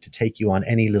ChatGPT to take you on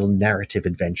any little narrative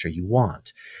adventure you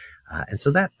want. And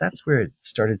so that's where it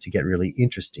started to get really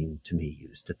interesting to me,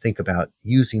 is to think about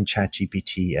using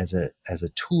ChatGPT as a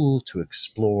tool to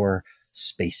explore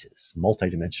spaces,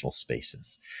 multidimensional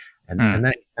spaces. And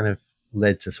that kind of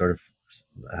led to sort of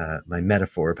my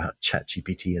metaphor about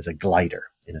ChatGPT as a glider,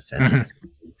 in a sense.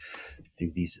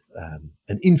 Through these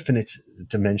an infinite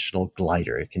dimensional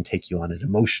glider. It can take you on an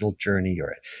emotional journey or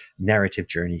a narrative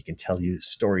journey. It can tell you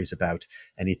stories about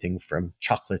anything from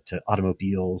chocolate to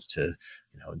automobiles to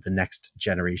the next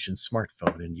generation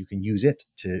smartphone, and you can use it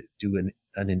to do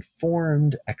an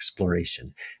informed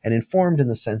exploration. And informed in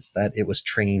the sense that it was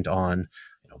trained on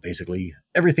basically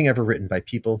everything ever written by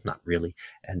people, not really,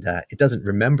 and it doesn't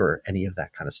remember any of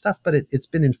that kind of stuff, but it's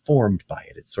been informed by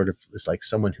it. It's like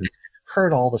someone who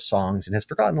heard all the songs and has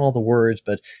forgotten all the words,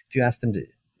 but if you ask them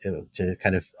to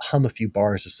kind of hum a few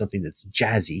bars of something that's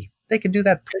jazzy, they can do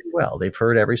that pretty well. They've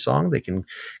heard every song. They can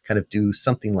kind of do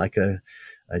something like a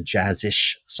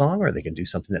jazzish song, or they can do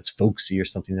something that's folksy, or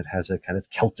something that has a kind of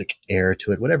Celtic air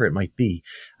to it, whatever it might be.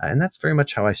 And that's very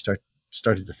much how I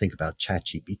started to think about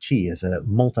ChatGPT, as a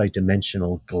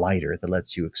multi-dimensional glider that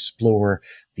lets you explore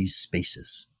these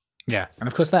spaces. Yeah, and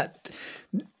of course that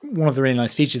one of the really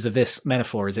nice features of this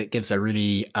metaphor is it gives a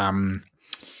really a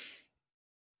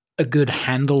good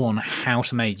handle on how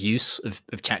to make use of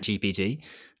ChatGPT,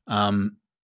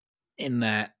 in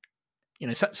that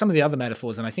some of the other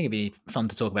metaphors, and I think it'd be fun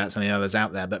to talk about some of the others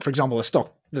out there. But for example,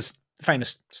 this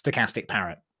famous stochastic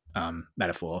parrot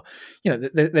metaphor,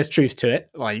 there's truth to it.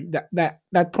 Like that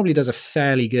probably does a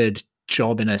fairly good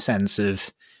job in a sense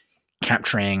of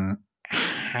capturing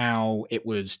how it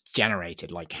was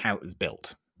generated, like how it was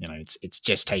built. It's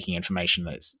just taking information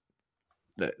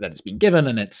that it's been given,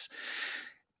 and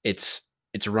it's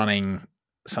running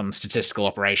some statistical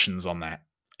operations on that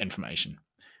information.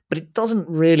 But it doesn't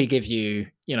really give you,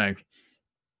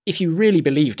 if you really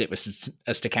believed it was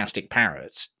a stochastic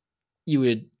parrot, you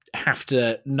would have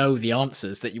to know the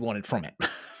answers that you wanted from it,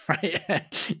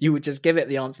 right? You would just give it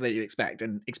the answer that you expect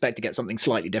and expect to get something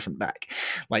slightly different back.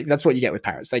 Like that's what you get with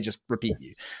parrots. They just repeat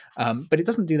you. But it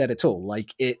doesn't do that at all.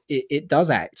 Like it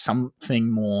does act something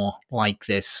more like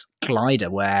this glider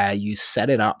where you set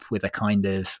it up with a kind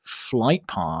of flight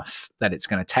path that it's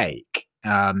going to take.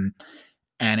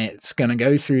 And it's going to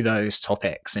go through those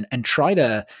topics and try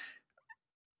to,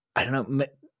 I don't know,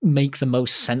 make the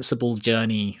most sensible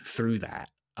journey through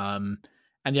that. And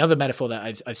the other metaphor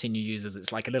that I've seen you use is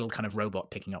it's like a little kind of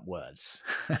robot picking up words.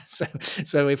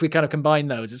 so if we kind of combine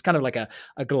those, it's kind of like a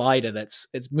glider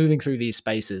it's moving through these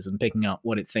spaces and picking up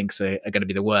what it thinks are going to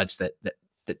be the words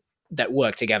that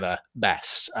work together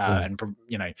best, and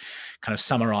kind of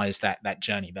summarize that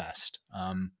journey best.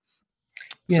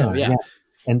 Yeah.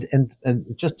 And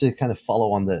just to kind of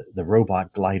follow on the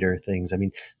robot glider things, I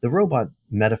mean, the robot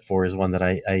metaphor is one that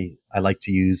I like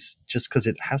to use just because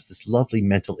it has this lovely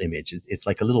mental image. It's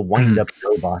like a little wind-up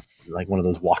robot, like one of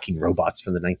those walking robots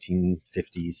from the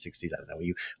 1950s, 60s. I don't know.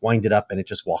 You wind it up and it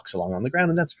just walks along on the ground.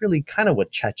 And that's really kind of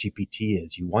what ChatGPT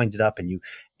is. You wind it up and you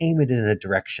aim it in a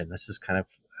direction. This is kind of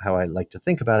how I like to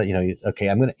think about it. Okay,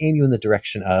 I'm going to aim you in the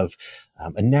direction of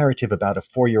a narrative about a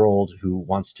 4-year-old who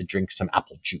wants to drink some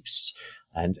apple juice.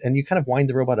 And you kind of wind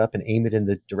the robot up and aim it in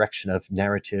the direction of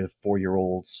narrative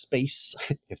 4-year-old space,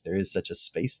 if there is such a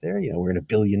space there. We're in a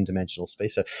billion-dimensional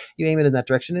space. So you aim it in that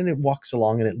direction and it walks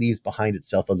along and it leaves behind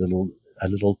itself a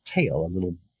little tail, a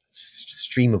little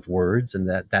stream of words, and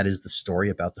that is the story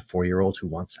about the 4-year-old who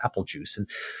wants apple juice. And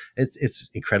it's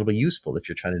incredibly useful if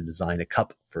you're trying to design a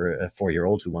cup for a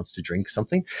 4-year-old who wants to drink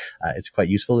something. It's quite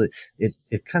useful.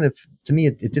 It kind of, to me,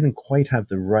 it didn't quite have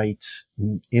the right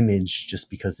image just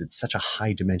because it's such a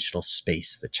high dimensional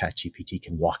space that ChatGPT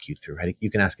can walk you through. Right?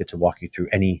 You can ask it to walk you through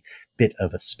any bit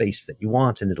of a space that you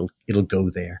want, and it'll go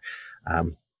there.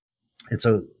 And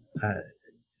so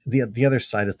the other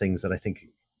side of things that I think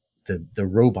the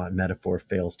robot metaphor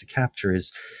fails to capture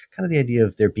is kind of the idea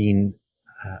of there being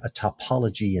a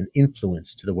topology and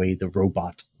influence to the way the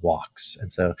robot walks.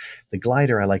 And so the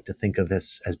glider I like to think of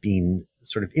as being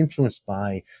sort of influenced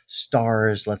by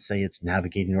stars. Let's say it's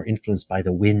navigating, or influenced by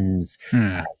the winds.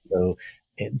 So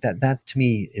that to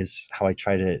me is how I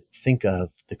try to think of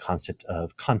the concept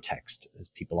of context, as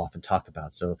people often talk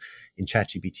about. So in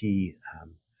ChatGPT,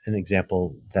 an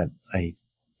example that I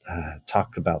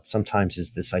talk about sometimes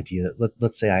is this idea.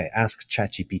 Let's say I ask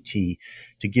ChatGPT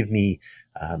to give me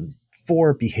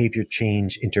 4 behavior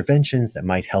change interventions that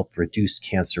might help reduce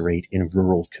cancer rate in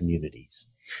rural communities.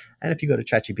 And if you go to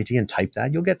ChatGPT and type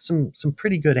that, you'll get some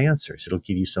pretty good answers. It'll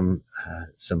give you some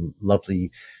lovely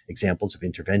examples of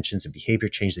interventions and behavior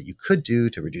change that you could do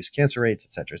to reduce cancer rates,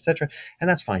 et cetera, et cetera. And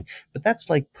that's fine. But that's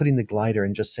like putting the glider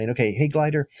and just saying, okay, hey,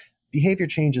 glider, behavior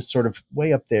change is sort of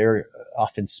way up there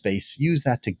off in space. Use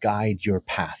that to guide your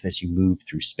path as you move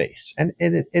through space. And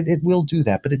it will do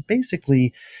that. But it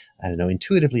basically, I don't know,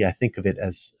 intuitively, I think of it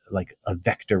as like a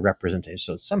vector representation.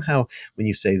 So somehow when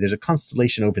you say there's a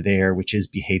constellation over there, which is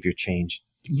behavior change,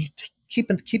 you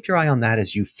keep your eye on that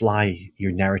as you fly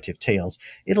your narrative tails.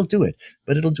 It'll do it.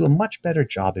 But it'll do a much better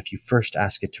job if you first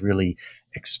ask it to really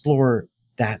explore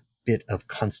that bit of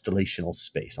constellational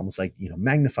space, almost like,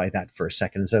 magnify that for a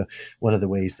second. And so one of the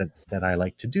ways that I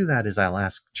like to do that is I'll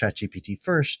ask ChatGPT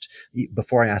first,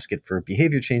 before I ask it for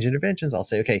behavior change interventions. I'll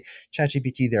say, okay,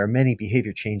 ChatGPT, there are many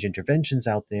behavior change interventions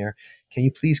out there. Can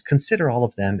you please consider all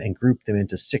of them and group them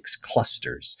into 6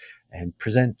 clusters and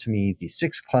present to me the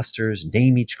 6 clusters,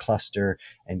 name each cluster,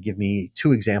 and give me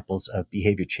 2 examples of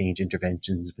behavior change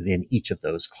interventions within each of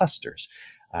those clusters.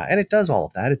 And it does all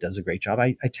of that. It does a great job.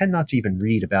 I tend not to even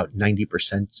read about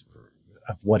 90%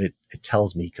 of what it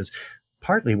tells me, because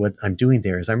partly what I'm doing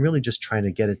there is I'm really just trying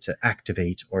to get it to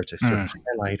activate or to sort of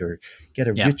highlight or get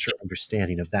a richer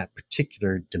understanding of that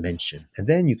particular dimension. And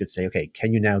then you could say, okay,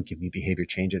 can you now give me behavior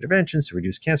change interventions to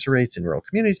reduce cancer rates in rural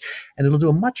communities? And it'll do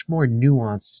a much more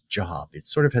nuanced job. It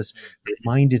sort of has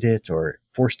reminded it or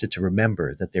forced it to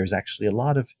remember that there's actually a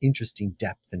lot of interesting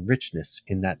depth and richness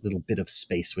in that little bit of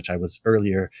space, which I was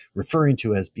earlier referring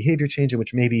to as behavior change, and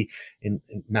which maybe in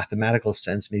mathematical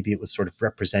sense, maybe it was sort of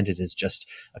represented as just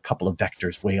a couple of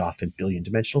vectors way off in billion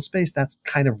dimensional space. That's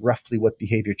kind of roughly what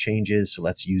behavior change is. So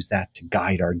let's use that to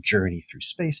guide our journey through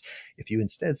space. If you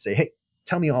instead say, hey,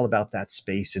 tell me all about that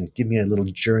space and give me a little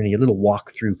journey, a little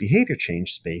walk through behavior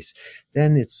change space,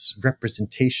 then its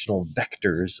representational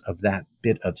vectors of that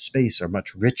bit of space are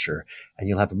much richer, and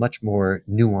you'll have a much more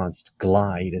nuanced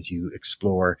glide as you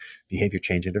explore behavior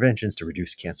change interventions to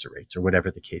reduce cancer rates or whatever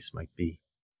the case might be.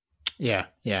 Yeah,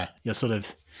 yeah.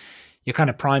 You're kind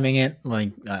of priming it.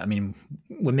 Like, I mean,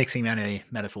 we're mixing many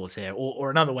metaphors here. Or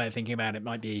another way of thinking about it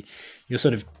might be you're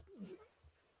sort of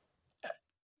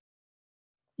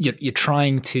you're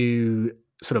trying to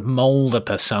sort of mold a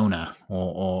persona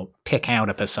or pick out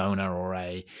a persona or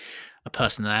a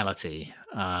personality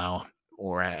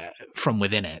from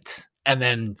within it, and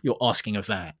then you're asking of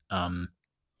that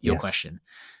your Yes. question.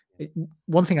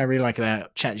 One thing I really like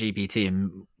about ChatGPT,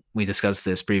 and we discussed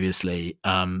this previously,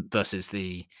 versus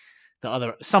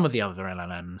some of the other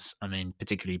LLMs. I mean,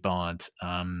 particularly Bard,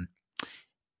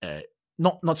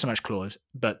 not so much Claude,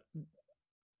 but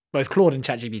both Claude and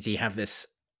ChatGPT have this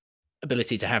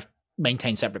ability to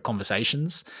maintain separate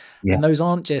conversations, Yes. and those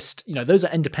aren't just, those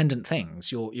are independent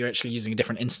things. You're actually using a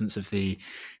different instance of the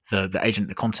agent,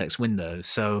 the context window.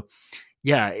 So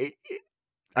yeah,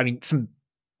 I mean, some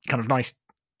kind of nice.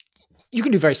 You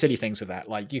can do very silly things with that.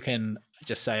 Like you can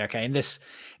just say, okay, in this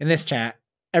chat,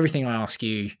 everything I ask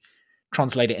you,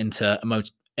 translate it into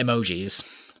emojis,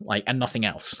 like, and nothing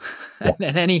else. Yes.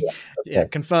 And then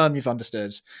confirm you've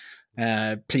understood.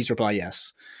 Please reply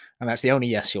yes. And that's the only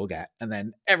yes you'll get. And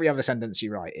then every other sentence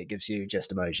you write, it gives you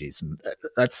just emojis. And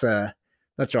that's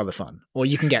rather fun. Or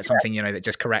you can get something, that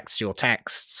just corrects your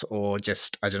texts, or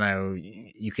just, I don't know,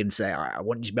 you can say, I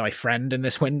want you to be my friend in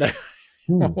this window.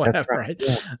 Or whatever, right?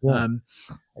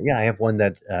 Yeah, I have one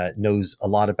that knows a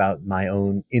lot about my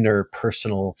own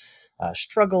interpersonal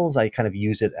struggles. I kind of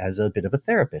use it as a bit of a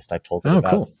therapist. I've told it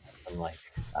about some like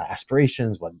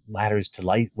aspirations, what matters to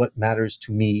life, what matters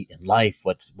to me in life,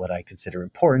 what I consider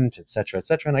important, et cetera, et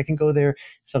cetera. And I can go there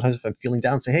sometimes if I'm feeling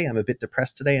down, say, hey, I'm a bit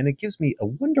depressed today. And it gives me a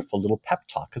wonderful little pep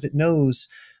talk because it knows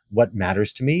what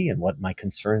matters to me and what my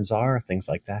concerns are, things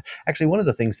like that. Actually, one of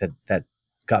the things that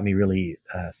got me really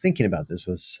thinking about this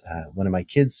was one of my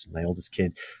kids, my oldest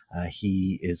kid.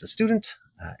 He is a student,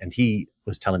 and he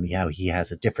was telling me how he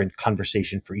has a different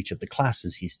conversation for each of the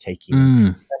classes he's taking.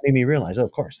 That made me realize,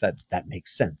 of course, that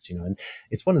makes sense, And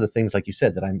it's one of the things, like you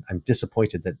said, that I'm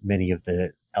disappointed that many of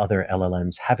the other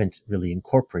LLMs haven't really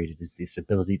incorporated, is this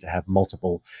ability to have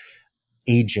multiple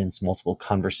agents, multiple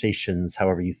conversations,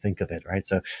 however you think of it, right?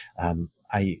 So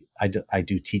I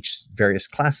do teach various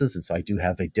classes, and so I do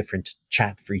have a different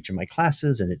chat for each of my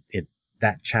classes, and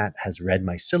that chat has read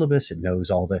my syllabus. It knows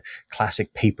all the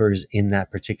classic papers in that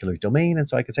particular domain, and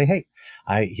so I could say, hey,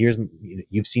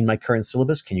 you've seen my current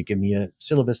syllabus. Can you give me a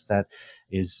syllabus that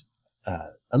is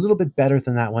a little bit better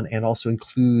than that one, and also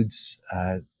includes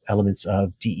elements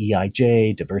of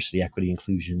DEIJ, diversity, equity,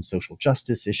 inclusion, social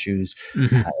justice issues,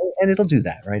 and it'll do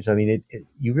that, right? So, I mean,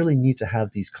 you really need to have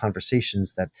these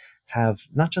conversations that have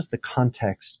not just the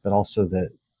context, but also the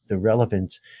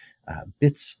relevant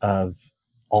bits of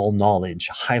all knowledge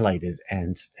highlighted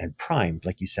and primed,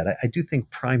 like you said. I do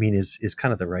think priming is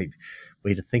kind of the right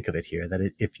way to think of it here.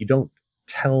 That if you don't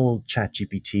tell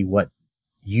ChatGPT what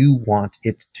you want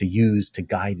it to use to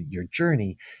guide your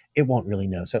journey, it won't really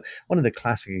know. So one of the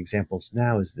classic examples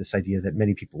now is this idea that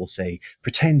many people will say,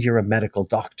 pretend you're a medical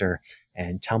doctor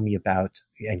and tell me about,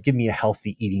 and give me a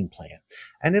healthy eating plan.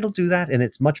 And it'll do that. And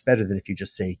it's much better than if you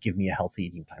just say, give me a healthy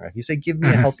eating plan. Right? If you say, give me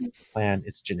a healthy eating plan,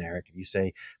 it's generic. If you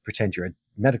say, pretend you're a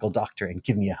medical doctor and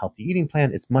give me a healthy eating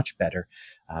plan, it's much better.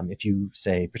 If you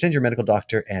say, pretend you're a medical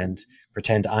doctor and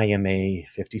pretend I am a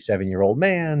 57-year-old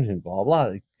man and blah,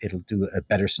 blah, it'll do a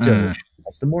better still.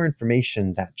 As the more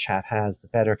information that chat has, the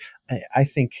better. I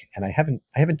think, and I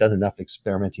haven't done enough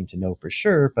experimenting to know for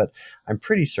sure, but I'm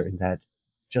pretty certain that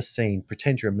just saying,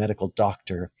 pretend you're a medical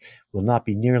doctor will not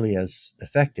be nearly as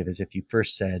effective as if you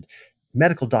first said,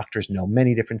 medical doctors know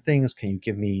many different things. Can you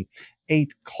give me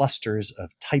 8 clusters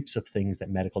of types of things that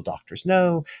medical doctors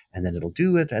know? And then it'll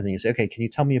do it. And then you say, okay, can you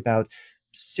tell me about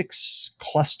 6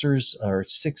 clusters or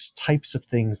 6 types of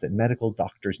things that medical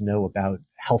doctors know about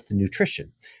health and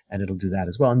nutrition, and it'll do that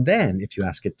as well. And then if you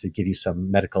ask it to give you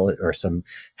some medical or some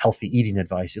healthy eating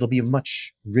advice, it'll be a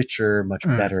much richer, much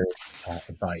better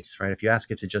advice, right? If you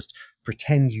ask it to just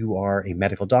pretend you are a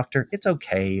medical doctor, it's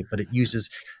okay, but it uses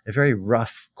a very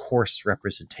rough, coarse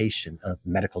representation of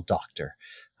medical doctor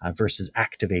versus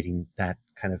activating that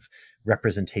kind of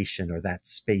representation or that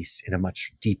space in a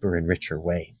much deeper and richer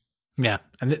way. Yeah,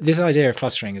 and this idea of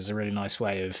clustering is a really nice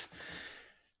way of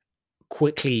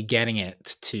quickly getting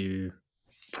it to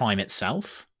prime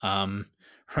itself,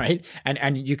 right?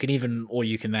 And you can even, or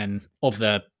you can then,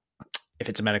 if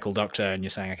it's a medical doctor and you're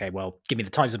saying, okay, well, give me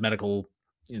the types of the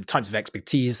types of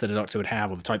expertise that a doctor would have,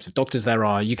 or the types of doctors there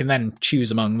are, you can then choose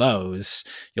among those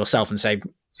yourself and say,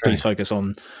 please focus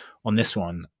on this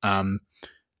one.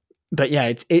 But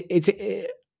yeah,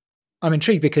 I'm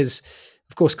intrigued because,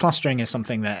 of course, clustering is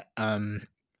something that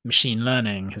machine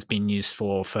learning has been used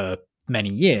for many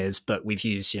years, but we've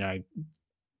used,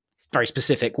 very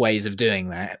specific ways of doing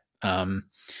that, kind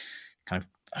of,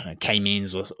 I don't know,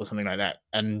 k-means or something like that.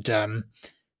 And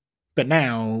but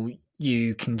now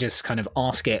you can just kind of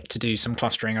ask it to do some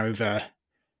clustering over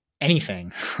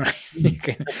anything, right?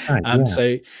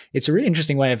 So it's a really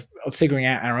interesting way of figuring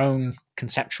out our own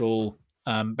conceptual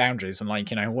boundaries and, like,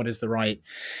 what is the right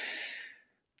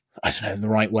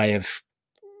way of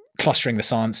clustering the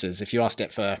sciences. If you asked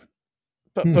it for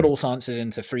put all sciences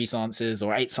into 3 sciences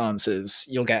or 8 sciences,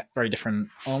 you'll get very different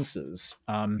answers.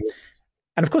 And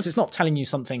of course, it's not telling you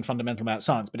something fundamental about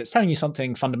science, but it's telling you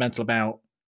something fundamental about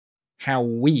how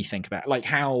we think about it, like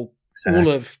how all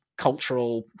of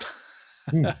cultural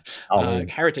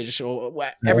heritage or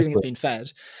where everything that's been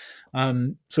fed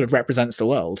sort of represents the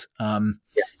world.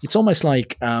 It's almost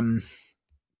like this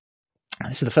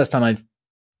is the first time I've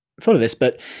thought of this,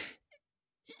 but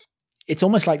it's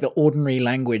almost like the ordinary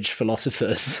language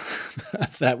philosophers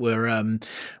that were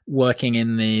working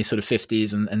in the sort of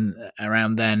 50s and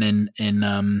around then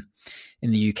in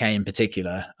the UK in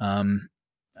particular,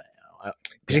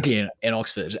 particularly in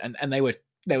Oxford, and they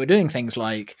were doing things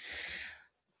like,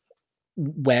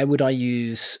 where would I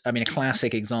use? I mean, a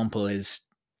classic example is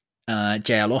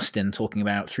J.L. Austin talking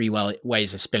about 3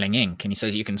 ways of spilling ink, and he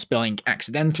says you can spill ink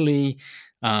accidentally,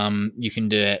 you can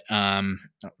do it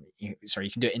you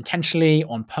can do it intentionally,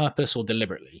 on purpose, or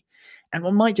deliberately. And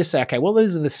one might just say, okay, well,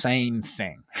 those are the same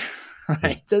thing,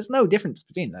 right? There's no difference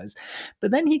between those. But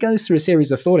then he goes through a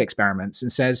series of thought experiments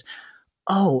and says,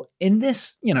 oh, in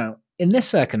this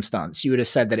circumstance, you would have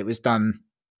said that it was done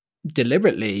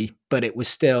deliberately, but it was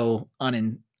still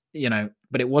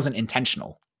but it wasn't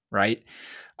intentional, right?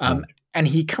 And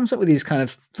he comes up with these kind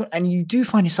of, and you do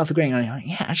find yourself agreeing, and you're like,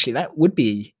 yeah, actually, that would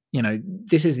be,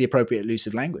 this is the appropriate use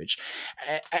of language.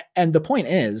 And the point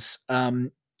is, our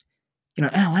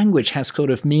language has sort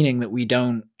of meaning that we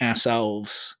don't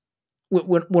ourselves,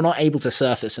 we're not able to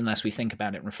surface unless we think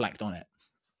about it and reflect on it.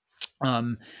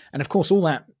 And of course,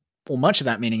 much of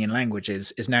that meaning in language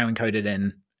is now encoded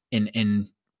in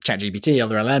ChatGPT,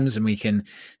 other LLMs, and we can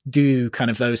do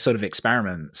kind of those sort of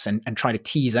experiments and try to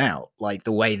tease out, like,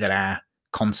 the way that our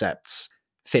concepts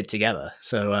fit together.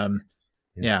 So,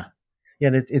 yeah. Yeah,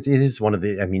 and it is one of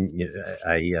the. I mean,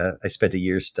 I spent a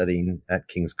year studying at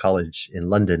King's College in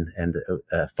London and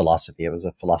philosophy. I was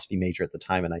a philosophy major at the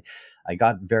time, and I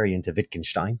got very into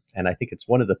Wittgenstein, and I think it's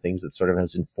one of the things that sort of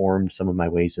has informed some of my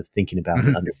ways of thinking about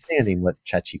and understanding what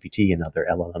ChatGPT and other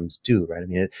LLMs do. Right? I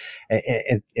mean,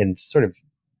 and sort of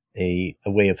a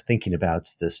way of thinking about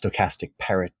the stochastic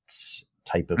parrots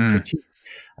type of critique.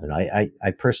 I don't know,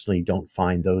 I personally don't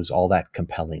find those all that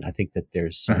compelling. I think that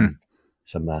there's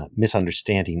some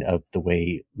misunderstanding of the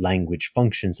way language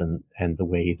functions and the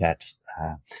way that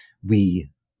we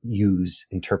use,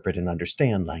 interpret, and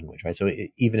understand language, right? So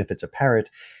even if it's a parrot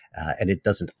and it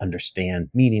doesn't understand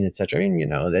meaning, etc., and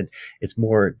that it's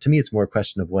more, to me, it's more a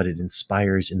question of what it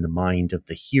inspires in the mind of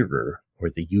the hearer or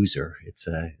the user. It's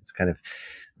kind of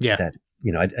that.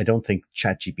 I don't think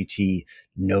ChatGPT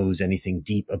knows anything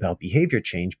deep about behavior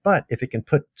change, but if it can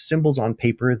put symbols on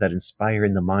paper that inspire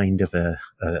in the mind of a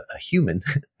human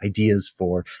ideas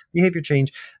for behavior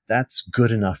change, that's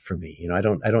good enough for me. I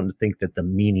don't think that the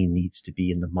meaning needs to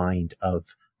be in the mind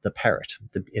of the parrot.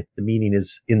 If the meaning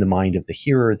is in the mind of the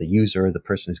hearer, the user, the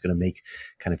person who's going to make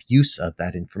kind of use of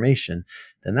that information,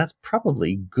 then that's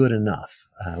probably good enough.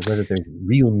 Whether there's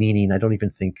real meaning, I don't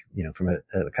even think, from a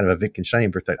kind of a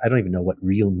Wittgensteinian perspective, I don't even know what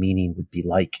real meaning would be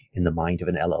like in the mind of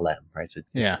an LLM, right? So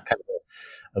it's kind of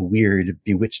a weird,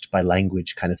 bewitched by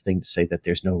language kind of thing to say that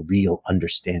there's no real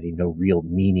understanding, no real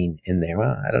meaning in there.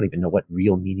 Well, I don't even know what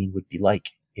real meaning would be like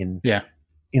in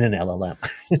in an LLM.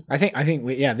 I think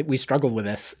we struggle with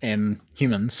this in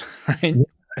humans, right? Yeah,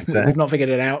 We've exactly. not figured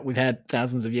it out. We've had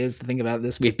thousands of years to think about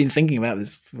this. We've been thinking about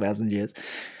this for 1,000 years.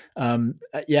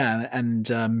 Yeah,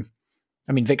 and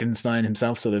I mean, Wittgenstein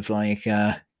himself sort of like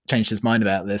changed his mind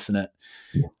about this, and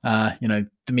Yes. the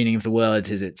meaning of the word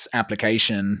is its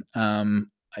application.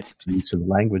 It's the use of the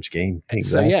language game. So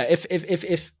Exactly. yeah,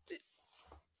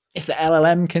 if the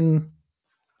LLM can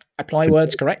apply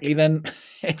words correctly, then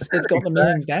it's got the Exactly.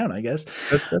 meanings down, I guess.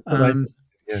 That's what I think. Um,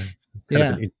 Yeah, it's kind of an yeah,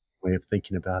 interesting way of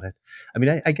thinking about it. I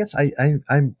mean, I guess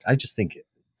I just think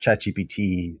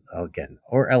ChatGPT again,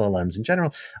 or LLMs in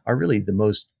general, are really the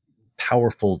most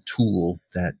powerful tool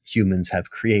that humans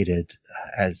have created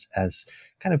as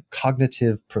kind of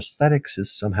cognitive prosthetics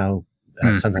is somehow.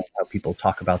 mm, Sometimes how people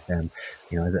talk about them,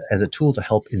 as a tool to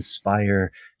help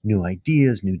inspire new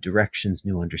ideas, new directions,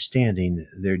 new understanding.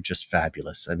 They're just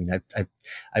fabulous. I mean,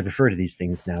 I refer to these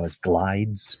things now as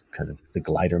glides, kind of the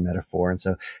glider metaphor. And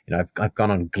so, I've gone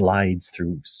on glides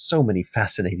through so many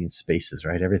fascinating spaces,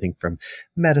 right? Everything from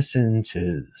medicine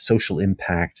to social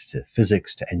impact to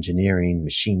physics to engineering,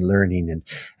 machine learning,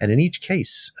 and in each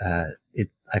case,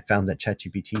 I found that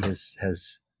ChatGPT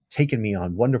has taken me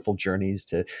on wonderful journeys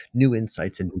to new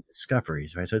insights and new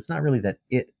discoveries, right? So it's not really that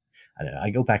I don't know. I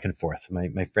go back and forth.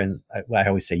 My friends, I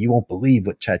always say, you won't believe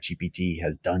what ChatGPT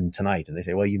has done tonight. And they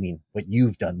say, well, you mean what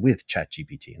you've done with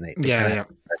ChatGPT? And they yeah, kind of yeah,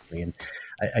 impress me. And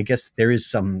I guess there is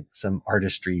some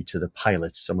artistry to the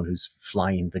pilot, someone who's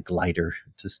flying the glider,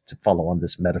 just to follow on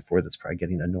this metaphor that's probably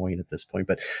getting annoying at this point.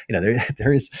 But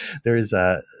there is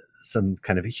some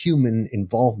kind of human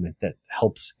involvement that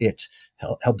helps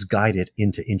guide it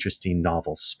into interesting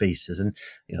novel spaces. And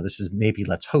this is maybe,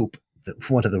 let's hope,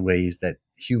 that one of the ways that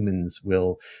humans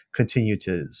will continue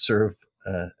to serve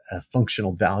a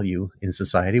functional value in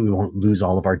society. We won't lose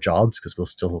all of our jobs because we'll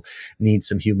still need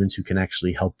some humans who can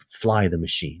actually help fly the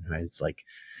machine, right? It's like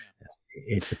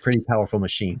it's a pretty powerful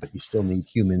machine, but you still need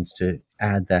humans to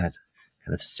add that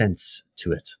kind of sense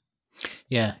to it.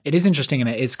 yeah. It is interesting, and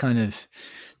it is kind of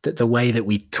the way that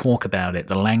we talk about it,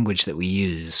 the language that we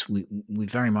use. We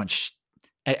very much.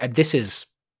 This is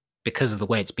because of the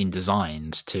way it's been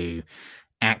designed to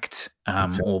act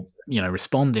Exactly. or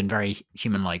respond in very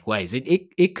human-like ways.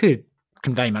 It could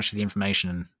convey much of the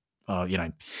information,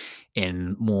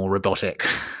 in more robotic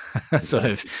sort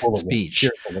of Bullet lists, speech.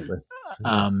 pure bullet lists.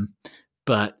 Yeah. Um,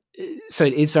 but so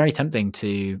it is very tempting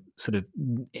to sort of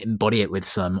embody it with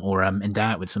some or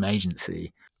endow it with some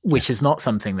agency, which is Yes. not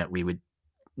something that we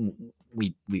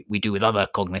do with other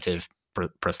cognitive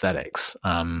prosthetics,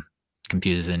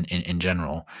 computers in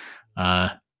general. Uh,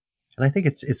 And I think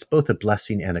it's both a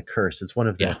blessing and a curse. It's one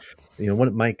of the yeah. one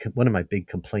of my big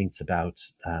complaints about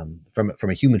from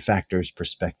a human factors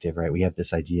perspective, right? We have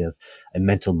this idea of a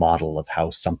mental model of how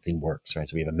something works, right?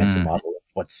 So we have a mental Mm, model of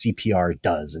what CPR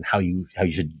does and how you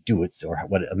should do it, or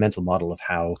what a mental model of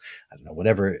how, I don't know,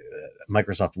 whatever,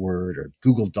 Microsoft Word or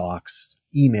Google Docs,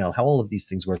 email, how all of these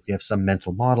things work. We have some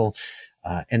mental model,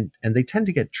 and they tend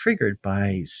to get triggered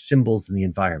by symbols in the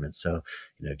environment. So,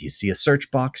 if you see a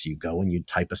search box, you go and you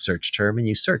type a search term and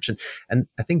you search. And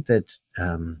I think that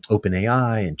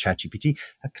OpenAI and ChatGPT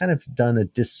have kind of done a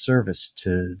disservice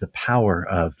to the power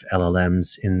of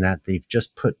LLMs in that they've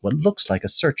just put what looks like a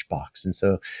search box. And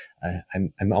so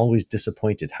I'm always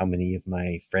disappointed how many of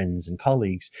my friends and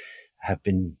colleagues have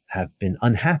been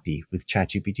unhappy with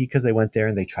ChatGPT because they went there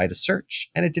and they tried to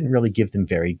search and it didn't really give them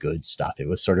very good stuff. It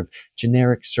was sort of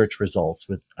generic search results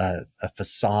with a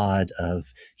facade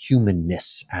of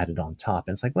humanness added on top.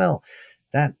 And it's like, well,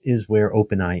 that is where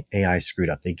OpenAI screwed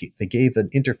up. They gave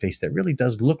an interface that really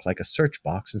does look like a search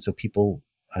box, and so people,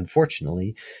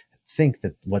 unfortunately, think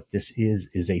that what this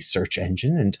is a search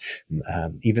engine. And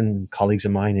even colleagues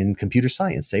of mine in computer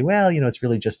science say, well,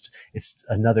 it's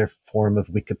another form of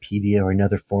Wikipedia or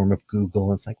another form of Google.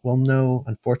 And it's like, well, no,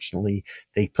 unfortunately,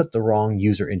 they put the wrong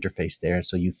user interface there.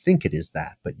 So you think it is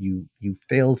that, but you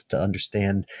failed to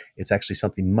understand it's actually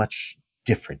something much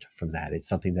different from that. It's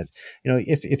something that,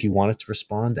 if you want it to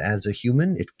respond as a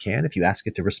human, it can. If you ask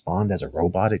it to respond as a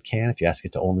robot, it can. If you ask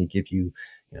it to only give you,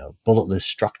 bulletless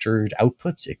structured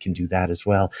outputs, it can do that as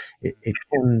well. It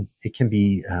can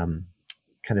be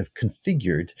kind of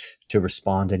configured to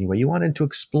respond any way you want and to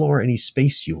explore any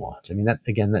space you want. I mean, that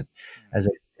again, that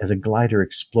as a glider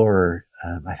explorer,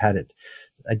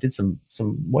 I did some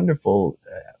wonderful.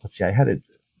 Let's see, I had it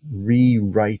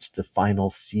rewrite the final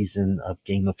season of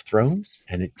Game of Thrones,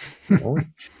 and I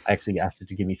actually asked it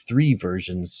to give me three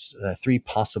versions, three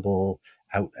possible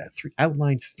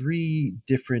outlined three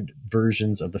different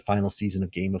versions of the final season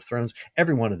of Game of Thrones.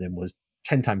 Every one of them was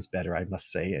 10 times better, I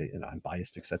must say. I'm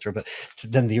biased, etc. But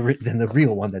than the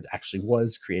real one that actually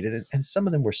was created, and some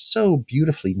of them were so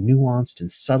beautifully nuanced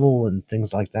and subtle and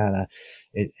things like that.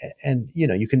 It, and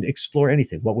you can explore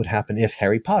anything. What would happen if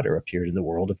Harry Potter appeared in the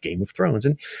world of Game of Thrones?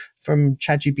 And from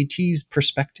ChatGPT's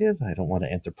perspective, I don't want to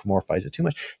anthropomorphize it too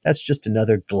much. That's just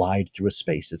another glide through a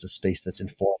space. It's a space that's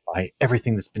informed by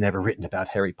everything that's been ever written about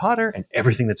Harry Potter and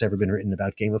everything that's ever been written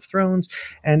about Game of Thrones.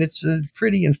 And it's a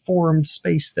pretty informed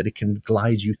space that it can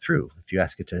glide you through. If you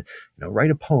ask it to,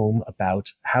 write a poem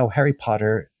about how Harry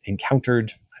Potter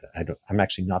encountered, I'm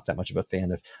actually not that much of a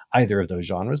fan of either of those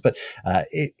genres, but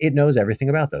it knows everything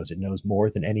about those. It knows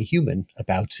more than any human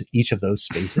about each of those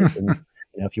spaces. And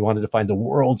if you wanted to find the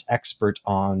world's expert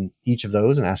on each of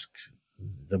those and ask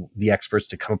the experts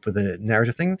to come up with a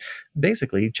narrative thing,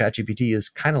 basically ChatGPT is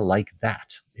kind of like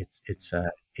that. It's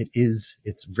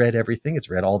read everything. It's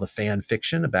read all the fan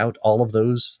fiction about all of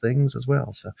those things as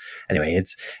well. So anyway,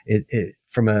 it's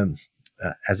from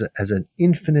as an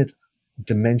infinite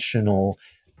dimensional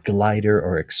glider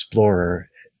or explorer,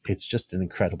 it's just an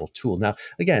incredible tool. Now,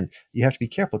 again, you have to be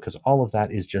careful because all of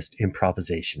that is just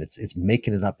improvisation. It's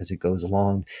making it up as it goes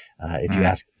along. If you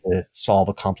ask it to solve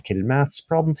a complicated maths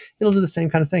problem, it'll do the same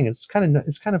kind of thing. It's kind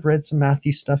of read some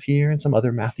mathy stuff here and some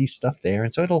other mathy stuff there,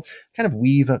 and so it'll kind of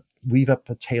weave up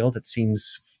a tale that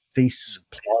seems face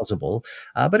plausible,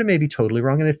 but it may be totally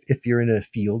wrong. And if you're in a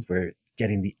field where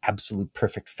getting the absolute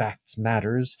perfect facts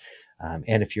matters,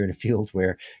 and if you're in a field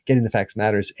where getting the facts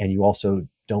matters and you also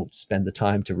don't spend the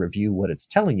time to review what it's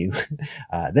telling you,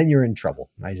 then you're in trouble,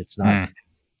 right? It's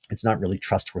not really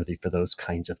trustworthy for those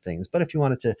kinds of things. But if you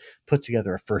wanted to put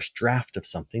together a first draft of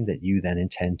something that you then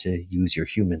intend to use your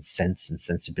human sense and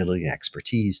sensibility and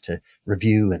expertise to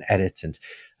review and edit and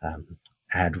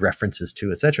add references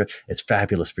to, etc., it's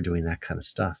fabulous for doing that kind of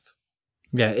stuff.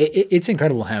 Yeah, it's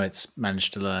incredible how it's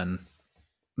managed to learn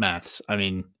maths. I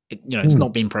mean, it's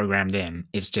not been programmed in.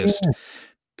 It's just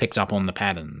picked up on the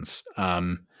patterns.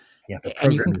 Yeah, for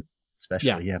programming,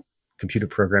 especially, computer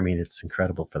programming, it's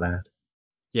incredible for that.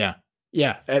 Yeah,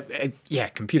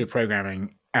 computer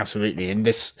programming, absolutely. And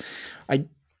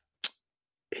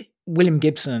William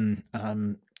Gibson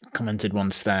commented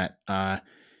once that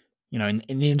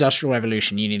in the Industrial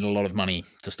Revolution, you need a lot of money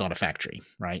to start a factory,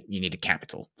 right? You need a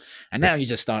capital. And now you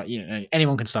just start,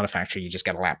 anyone can start a factory. You just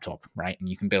get a laptop, right? And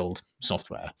you can build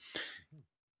software.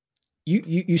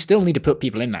 You still need to put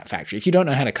people in that factory if you don't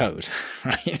know how to code,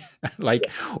 right?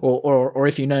 or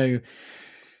if even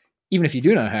if you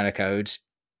do know how to code,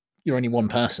 you're only one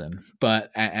person,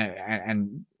 but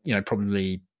and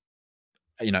probably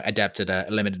adapted a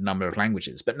limited number of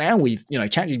languages. But now we've,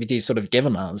 ChatGPT has sort of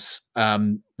given us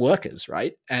workers,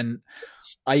 right? And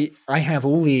I have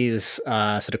all these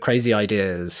sort of crazy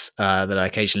ideas that I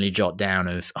occasionally jot down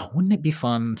of, wouldn't it be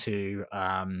fun to,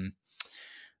 I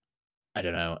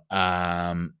don't know,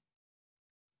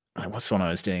 what's one I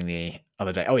was doing the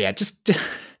other day? Oh yeah, just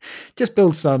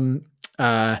build some,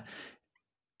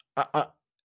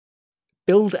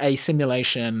 build a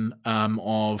simulation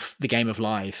of the game of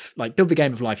life, like build the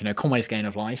game of life, Conway's Game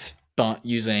of Life, but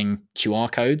using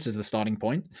QR codes as the starting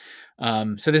point.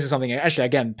 So this is something, actually,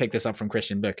 again, picked this up from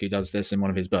Christian Book, who does this in one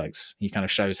of his books. He kind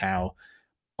of shows how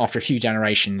after a few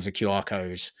generations, a QR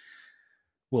code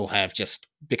will have just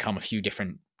become a few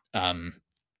different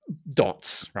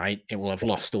dots, right? It will have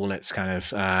lost all its kind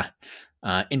of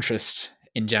interest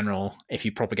in general if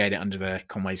you propagate it under the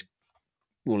Conway's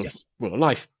rule of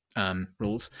life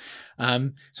rules. So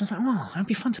I was like, it'd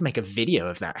be fun to make a video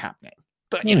of that happening,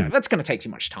 but that's going to take too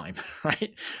much time,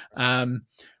 right?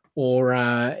 Or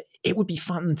it would be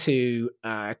fun to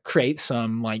create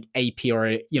some like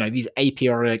these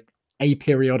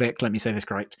aperiodic, let me say this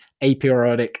correct,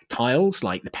 aperiodic tiles,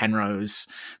 like the Penrose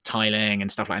tiling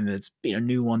and stuff like that. There's been a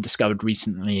new one discovered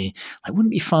recently. Like,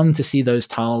 wouldn't it be fun to see those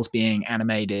tiles being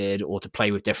animated or to play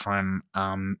with different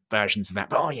versions of that?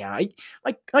 But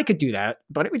I could do that,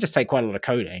 but it would just take quite a lot of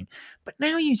coding. But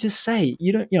now you just say,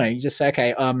 you just say,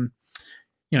 okay, I want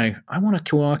a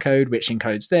QR code which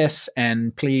encodes this,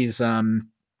 and please,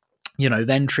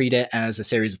 then treat it as a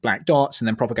series of black dots and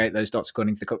then propagate those dots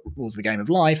according to the rules of the game of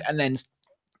life, and then,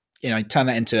 turn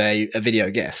that into a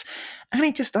video GIF. And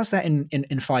it just does that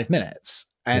in 5 minutes.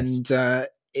 And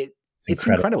it's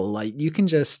incredible. Like, you can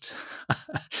just,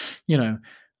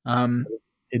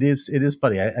 It is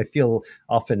funny. I feel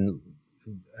often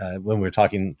when we're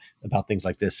talking about things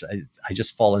like this, I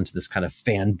just fall into this kind of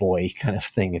fanboy kind of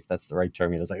thing, if that's the right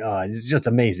term. It's like, it's just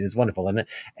amazing. It's wonderful. And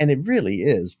it really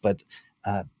is. But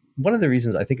one of the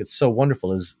reasons I think it's so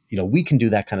wonderful is, we can do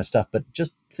that kind of stuff, but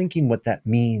just thinking what that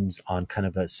means on kind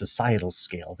of a societal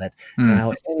scale, that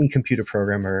now any computer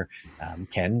programmer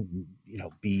can,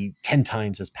 be 10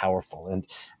 times as powerful.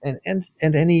 And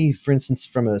any, for instance,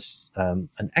 from an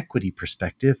equity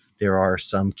perspective, there are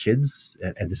some kids,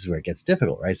 and this is where it gets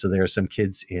difficult, right? So there are some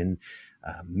kids in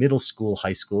middle school,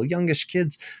 high school, youngish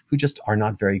kids who just are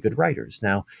not very good writers.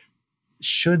 Now,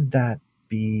 should that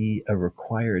be a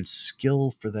required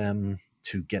skill for them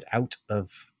to get out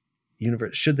of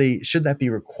university? Should that be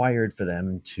required for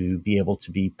them to be able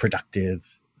to be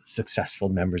productive, successful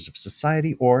members of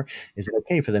society, or is it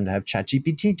okay for them to have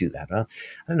ChatGPT do that? Well,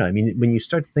 I don't know. I mean, when you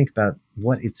start to think about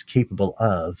what it's capable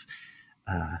of,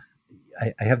 I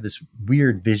have this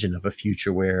weird vision of a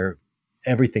future where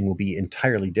everything will be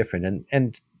entirely different.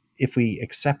 And if we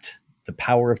accept the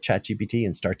power of ChatGPT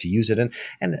and start to use it,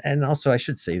 and also I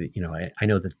should say that I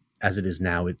know that as it is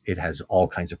now, it has all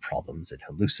kinds of problems. It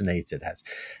hallucinates, it has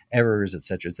errors, et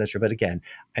cetera, et cetera. But again,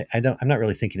 I'm not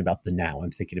really thinking about the now.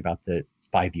 I'm thinking about the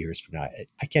 5 years from now.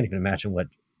 I can't even imagine what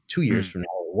 2 years from now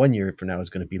or 1 year from now is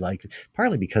going to be like,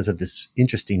 partly because of this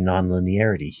interesting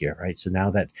nonlinearity here, right? So now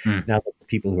that the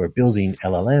people who are building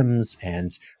LLMs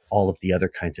and all of the other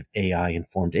kinds of AI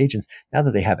informed agents, now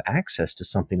that they have access to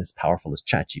something as powerful as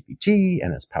ChatGPT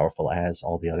and as powerful as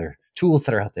all the other tools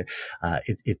that are out there,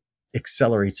 it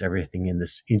accelerates everything in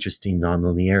this interesting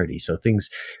nonlinearity. So things,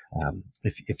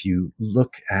 if you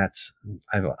look at,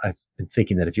 I've been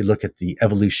thinking that if you look at the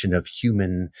evolution of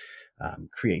human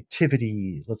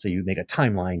creativity, let's say you make a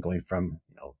timeline going from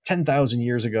 10,000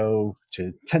 years ago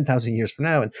to 10,000 years from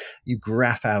now, and you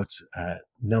graph out a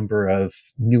number of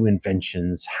new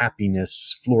inventions,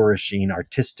 happiness, flourishing,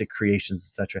 artistic creations,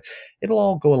 etc. It'll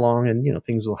all go along, and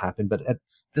things will happen. But at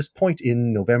this point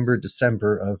in November,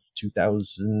 December of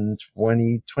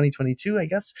 2022, I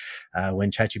guess, when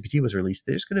ChatGPT was released,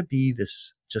 there's going to be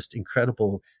this just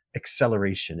incredible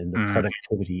acceleration in the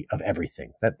productivity of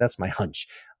everything. That's my hunch.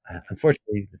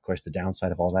 Unfortunately, of course, the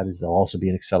downside of all that is there'll also be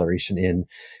an acceleration in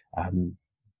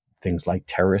things like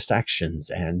terrorist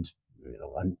actions and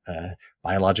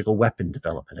biological weapon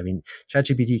development. I mean,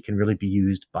 ChatGPT can really be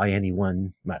used by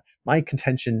anyone. My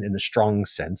contention, in the strong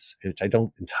sense, which I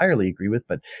don't entirely agree with,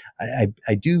 but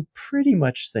I do pretty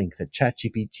much think that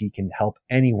ChatGPT can help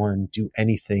anyone do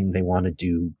anything they want to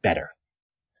do better.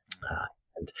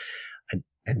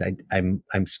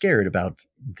 I'm scared about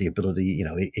the ability.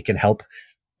 It can help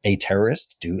a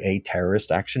terrorist do a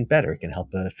terrorist action better. It can help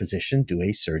a physician do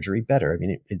a surgery better. I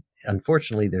mean,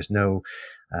 unfortunately, there's no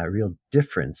real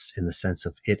difference in the sense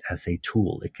of it as a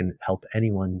tool. It can help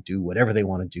anyone do whatever they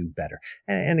want to do better.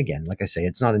 And again, like I say,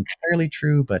 it's not entirely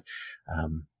true, but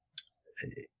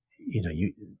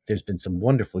there's been some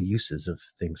wonderful uses of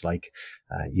things like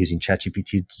using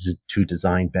ChatGPT to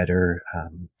design better,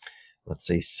 let's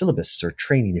say, syllabus or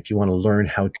training. If you want to learn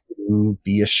how to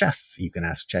be a chef, you can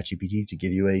ask ChatGPT to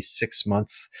give you a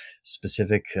 6-month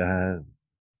specific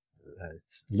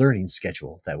learning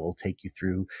schedule that will take you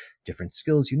through different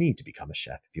skills you need to become a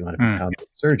chef. If you want to become a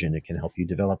surgeon, it can help you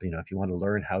develop, if you want to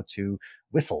learn how to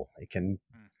whistle, it can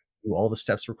do all the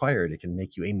steps required. It can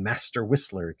make you a master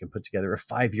whistler. It can put together a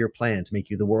 5-year plan to make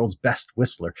you the world's best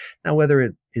whistler. Now, whether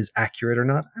it is accurate or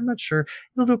not, I'm not sure.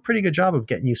 It'll do a pretty good job of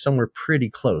getting you somewhere pretty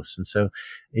close. And so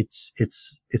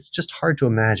it's just hard to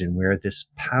imagine where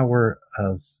this power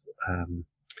of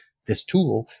this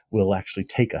tool will actually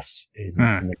take us in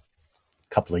the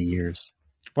couple of years.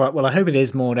 Well, I hope it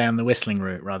is more down the whistling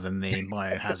route rather than the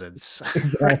biohazards.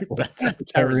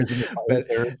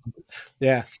 Terrorism.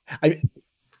 Yeah.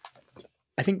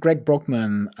 I think Greg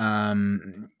Brockman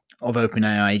of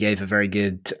OpenAI gave a very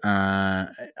good. I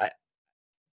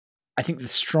think the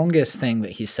strongest thing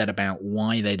that he said about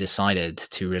why they decided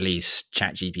to release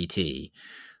ChatGPT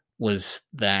was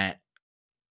that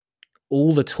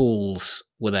all the tools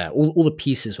were there, all the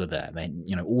pieces were there.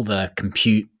 All the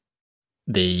compute,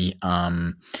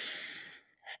 and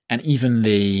even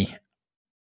the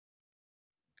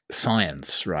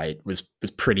science, right, was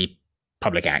pretty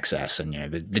public access. And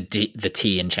the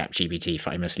T in ChatGPT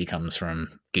famously comes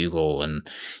from Google, and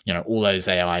all those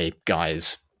AI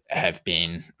guys have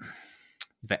been,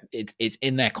 that it's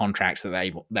in their contracts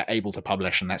that they're able to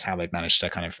publish, and that's how they've managed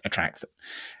to kind of attract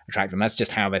them. That's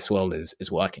just how this world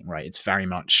is working, right? It's very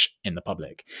much in the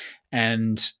public.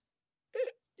 And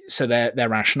so their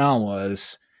rationale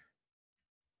was,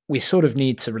 we sort of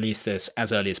need to release this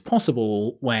as early as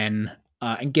possible when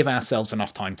and give ourselves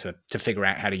enough time to figure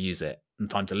out how to use it and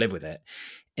time to live with it,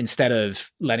 instead of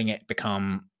letting it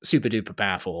become super duper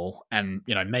powerful and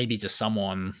maybe just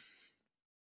someone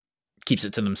keeps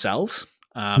it to themselves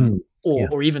Yeah.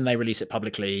 Or even they release it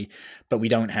publicly, but we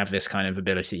don't have this kind of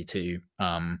ability to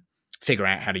figure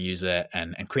out how to use it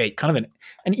and create kind of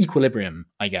an equilibrium,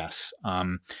 I guess.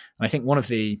 And I think one of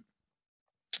the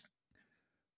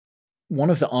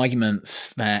arguments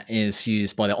that is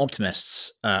used by the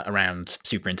optimists around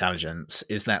superintelligence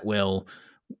is that we'll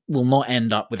not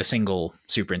end up with a single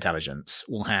superintelligence.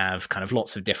 We'll have kind of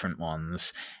lots of different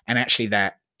ones, and actually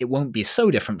that it won't be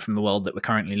so different from the world that we're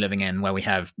currently living in, where we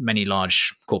have many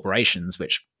large corporations,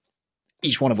 which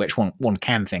each one of which one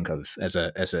can think of as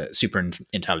a super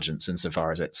intelligence,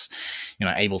 insofar as it's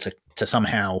able to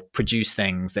somehow produce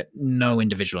things that no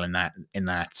individual in that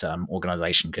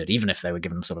organization could, even if they were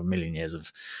given sort of a million years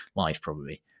of life,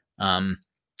 probably.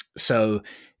 So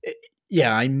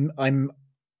yeah, I'm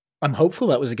hopeful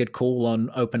that was a good call on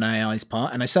OpenAI's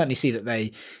part, and I certainly see that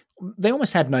they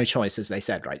almost had no choice, as they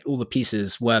said, right? All the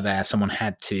pieces were there; someone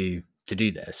had to do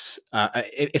this.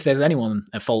 If there's anyone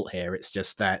at fault here, it's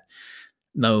just that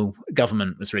no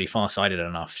government was really far-sighted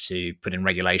enough to put in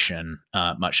regulation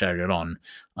much earlier on,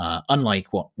 unlike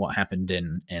what happened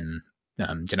in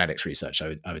genetics research,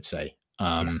 I would say.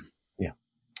 Yes. Yeah.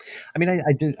 I mean,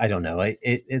 I don't know.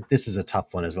 This is a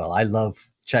tough one as well. I love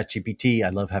ChatGPT. I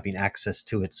love having access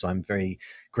to it. So I'm very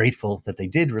grateful that they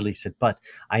did release it, but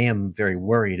I am very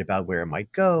worried about where it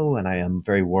might go. And I am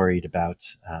very worried about,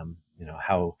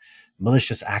 how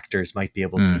malicious actors might be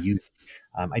able to use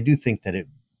it. I do think that it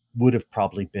would have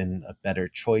probably been a better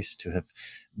choice to have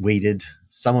waited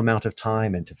some amount of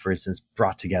time and to, for instance,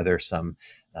 brought together some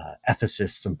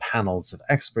ethicists, some panels of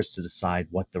experts to decide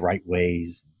what the right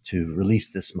ways to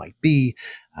release this might be.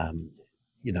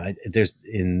 There's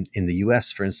in the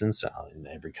US, for instance, in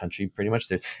every country pretty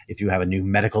much, if you have a new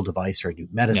medical device or a new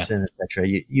medicine, etc.,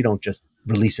 you don't just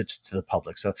release it to the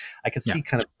public. So I could see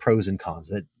kind of pros and cons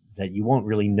that you won't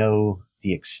really know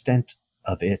the extent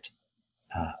of it,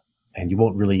 and you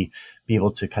won't really be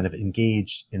able to kind of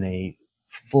engage in a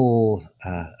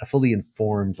fully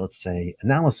informed, let's say,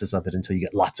 analysis of it until you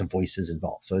get lots of voices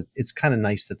involved. So it's kind of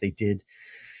nice that they did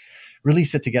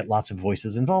release it to get lots of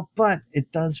voices involved, but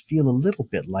it does feel a little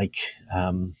bit like,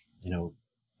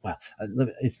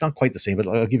 it's not quite the same, but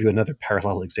I'll give you another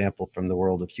parallel example from the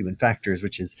world of human factors,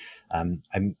 which is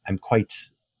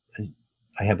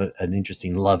I have an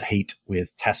interesting love-hate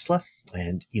with Tesla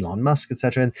and Elon Musk,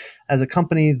 etc. And as a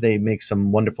company, they make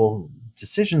some wonderful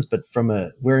decisions, but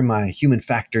from wearing my human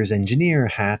factors engineer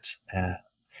hat,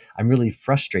 I'm really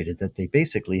frustrated that they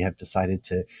basically have decided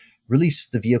to release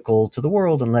the vehicle to the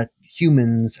world and let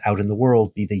humans out in the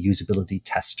world be the usability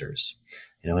testers.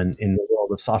 In the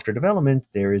world of software development,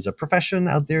 there is a profession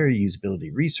out there, a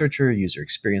usability researcher, user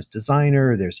experience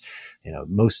designer. There's,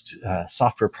 most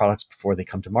software products before they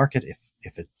come to market,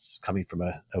 if it's coming from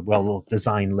a well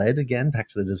design-led, again, back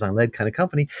to the design-led kind of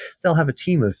company, they'll have a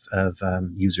team of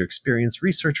user experience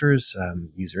researchers,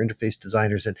 user interface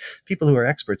designers, and people who are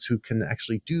experts who can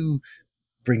actually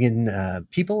bring in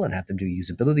people and have them do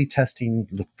usability testing,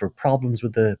 look for problems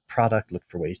with the product, look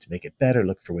for ways to make it better,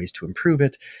 look for ways to improve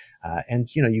it. And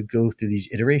you go through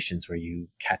these iterations where you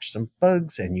catch some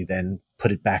bugs and you then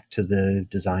put it back to the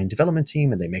design development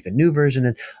team and they make a new version.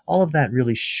 And all of that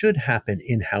really should happen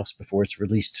in-house before it's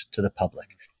released to the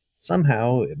public.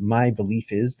 Somehow, my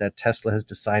belief is that Tesla has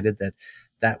decided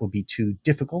that would be too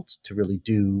difficult to really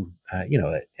do,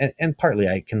 and partly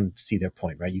I can see their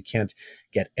point, right? You can't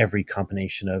get every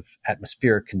combination of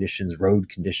atmospheric conditions, road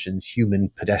conditions,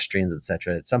 human, pedestrians,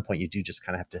 etc. At some point, you do just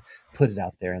kind of have to put it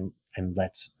out there and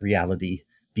let reality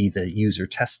be the user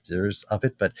testers of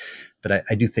it. But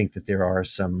I do think that there are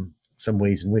some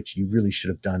ways in which you really should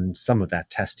have done some of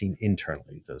that testing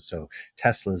internally, though. So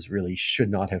Teslas really should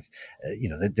not have,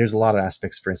 there's a lot of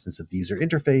aspects, for instance, of the user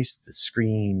interface, the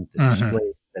screen, the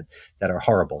displays that are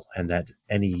horrible, and that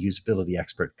any usability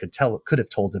expert could have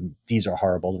told them these are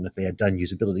horrible. And if they had done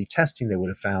usability testing, they would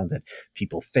have found that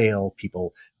people fail,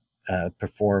 people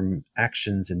perform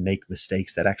actions and make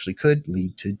mistakes that actually could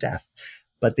lead to death.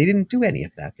 But they didn't do any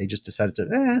of that. They just decided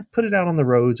to put it out on the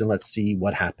roads and let's see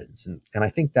what happens. And I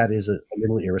think that is a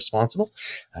little irresponsible.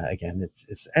 Again,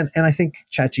 and I think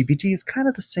ChatGPT is kind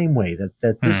of the same way,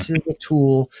 that this is a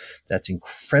tool that's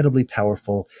incredibly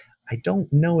powerful. I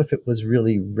don't know if it was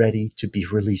really ready to be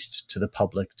released to the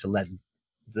public, to let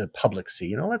the public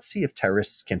see. Let's see if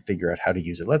terrorists can figure out how to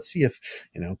use it. Let's see if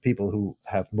people who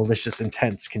have malicious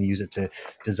intents can use it to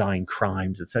design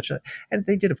crimes, etc. And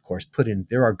they did, of course,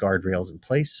 there are guardrails in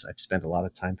place. I've spent a lot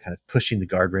of time kind of pushing the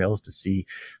guardrails to see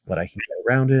what I can get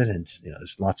around it. And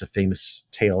there's lots of famous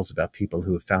tales about people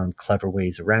who have found clever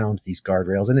ways around these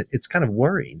guardrails. And it's kind of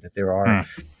worrying that there are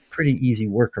pretty easy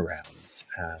workarounds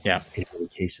Yeah. in many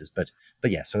cases. But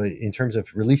yeah, so in terms of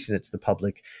releasing it to the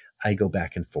public, I go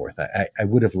back and forth. I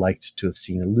would have liked to have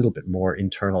seen a little bit more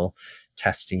internal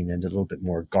testing and a little bit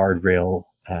more guardrail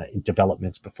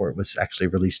developments before it was actually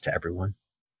released to everyone.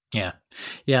 Yeah.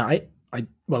 Yeah.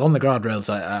 Well, on the guardrails,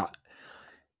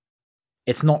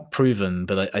 it's not proven,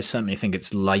 but I certainly think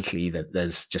it's likely that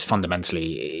there's just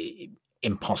fundamentally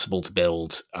impossible to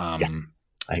build. Yes,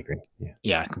 I agree. Yeah.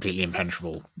 Yeah, completely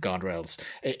impenetrable guardrails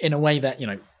in a way that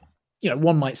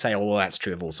one might say, oh, well, that's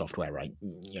true of all software, right?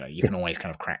 You can Yes. always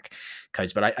kind of crack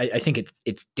codes, but I think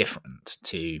it's different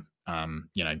to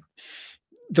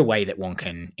the way that one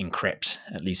can encrypt,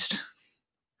 at least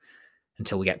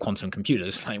until we get quantum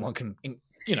computers. Like one can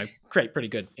create pretty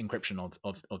good encryption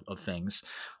of things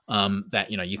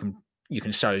that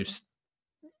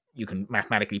you can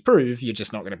mathematically prove. You're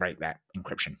just not going to break that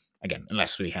encryption again,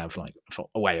 unless we have like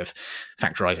a way of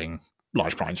factorizing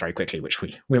large primes very quickly, which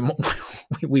we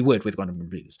would with quantum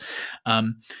computers.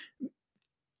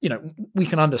 We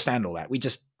can understand all that. We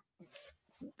just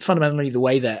fundamentally, the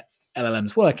way that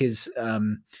LLMs work is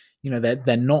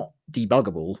they're not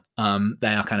debuggable.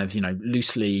 They are kind of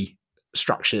loosely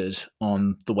structured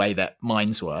on the way that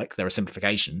minds work. They're a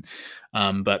simplification,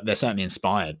 but they're certainly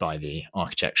inspired by the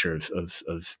architecture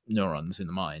of neurons in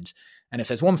the mind. And if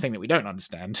there's one thing that we don't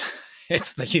understand,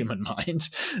 it's the human mind.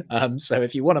 So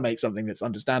if you want to make something that's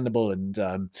understandable and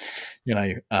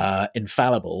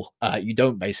infallible, you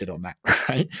don't base it on that,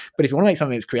 right? But if you want to make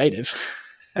something that's creative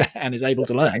and is able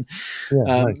to learn,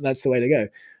 Nice. that's the way to go.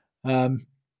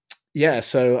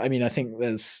 So I mean, I think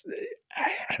that's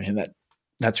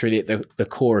really at the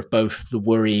core of both the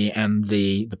worry and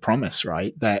the promise,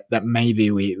 right? That maybe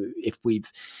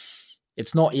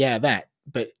it's not that,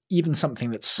 but even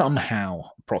something that's somehow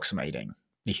approximating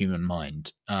the human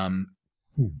mind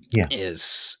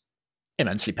is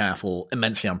immensely powerful,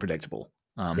 immensely unpredictable.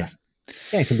 Yes.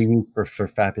 Yeah, it can be used for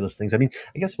fabulous things. I mean,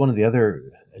 I guess one of the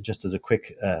other, just as a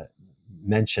quick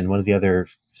mention, one of the other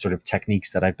sort of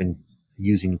techniques that I've been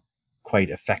using quite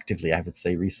effectively, I would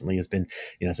say recently, has been,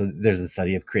 so there's the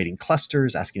study of creating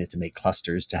clusters, asking it to make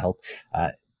clusters to help.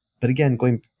 But again,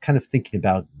 kind of thinking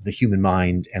about the human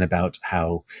mind and about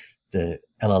how the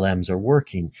LLMs are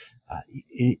working,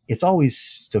 it's always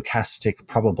stochastic,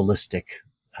 probabilistic.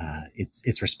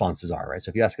 Its responses are, right? So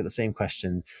if you ask it the same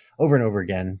question over and over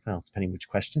again, well, depending which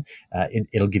question,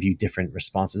 it'll give you different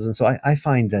responses. And so I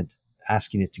find that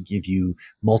asking it to give you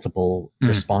multiple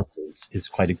responses is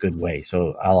quite a good way.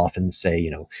 So I'll often say,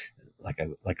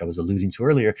 like I was alluding to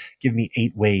earlier, give me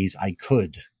 8 ways I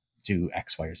could do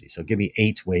X, Y, or Z. So give me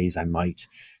 8 ways I might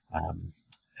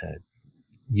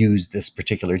use this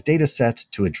particular data set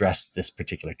to address this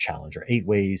particular challenge, or 8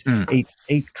 ways,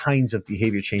 8 kinds of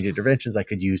behavior change interventions I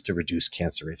could use to reduce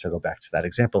cancer rates. I'll go back to that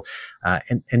example.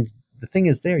 And the thing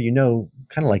is there,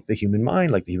 kind of like the human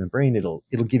mind, like the human brain, it'll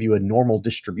give you a normal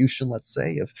distribution, let's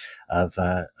say, of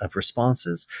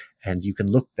responses. And you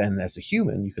can look then as a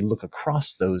human, you can look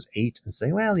across those 8 and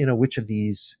say, well, which of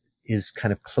these is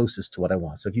kind of closest to what I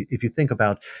want. So if you think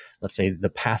about, let's say,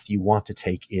 the path you want to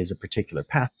take is a particular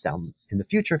path down in the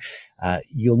future,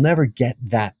 you'll never get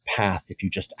that path if you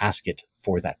just ask it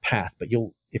for that path. But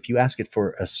if you ask it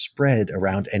for a spread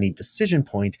around any decision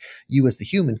point, you as the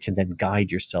human can then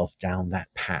guide yourself down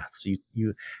that path. So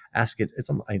you ask it.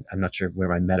 I'm not sure where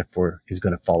my metaphor is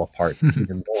going to fall apart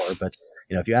even more, but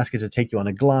if you ask it to take you on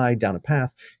a glide down a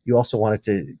path, you also want it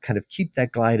to kind of keep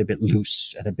that glide a bit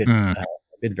loose and a bit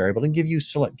variable, and give you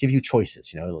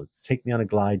choices. Let's take me on a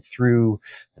glide through,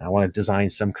 and I want to design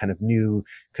some kind of new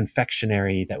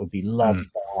confectionery that would be loved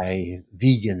by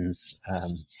vegans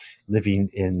living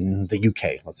in the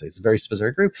UK. Let's say it's a very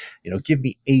specific group. Give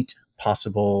me 8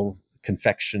 possible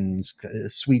confections,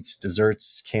 sweets,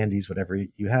 desserts, candies, whatever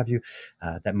you have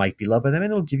that might be loved by them,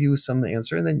 and it'll give you some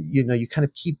answer. And then you kind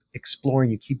of keep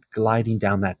exploring, you keep gliding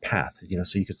down that path.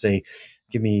 So you could say,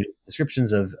 give me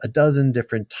descriptions of a dozen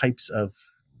different types of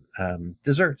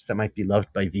desserts that might be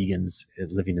loved by vegans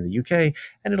living in the UK,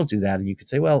 and it'll do that. And you could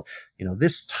say, well,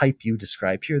 this type you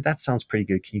describe here, that sounds pretty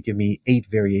good. Can you give me 8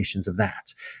 variations of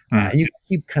that? And you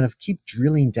keep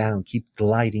drilling down, keep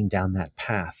gliding down that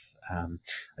path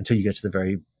until you get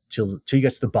to till you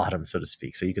get to the bottom, so to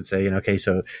speak. So you could say, okay,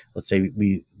 so let's say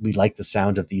we like the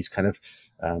sound of these kind of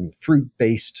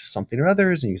fruit-based something or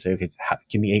others, and you say, okay,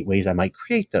 give me 8 ways I might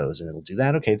create those, and it'll do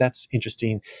that. Okay, that's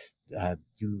interesting.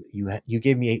 You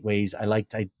gave me 8 ways. I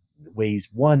liked ways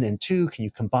 1 and 2. Can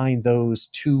you combine those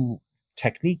 2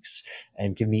 techniques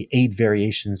and give me 8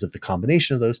 variations of the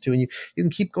combination of those two. And you can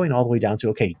keep going all the way down to,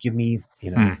 okay, give me,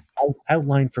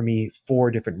 outline for me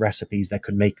 4 different recipes that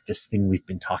could make this thing we've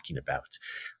been talking about.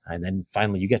 And then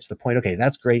finally you get to the point, okay,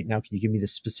 that's great. Now can you give me the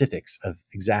specifics of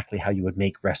exactly how you would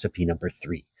make recipe number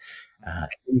 3?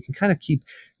 You can kind of keep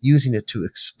using it to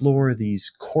explore these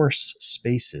coarse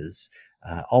spaces,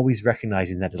 always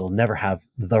recognizing that it'll never have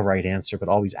the right answer, but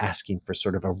always asking for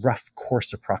sort of a rough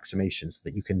course approximation so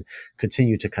that you can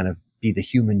continue to kind of be the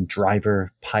human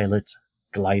driver, pilot,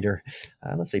 glider,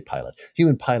 let's say pilot,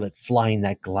 human pilot flying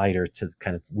that glider to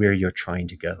kind of where you're trying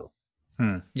to go.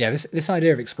 Yeah, this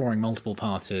idea of exploring multiple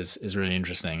paths is really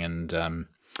interesting, and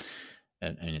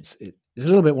it's a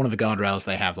little bit one of the guardrails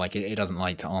they have. Like it doesn't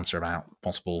like to answer about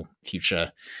possible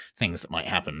future things that might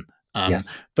happen.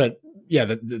 Yes. But yeah,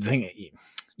 the thing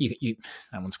you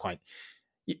that one's quite.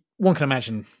 One can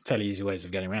imagine fairly easy ways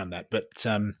of getting around that, but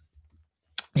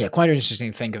yeah, quite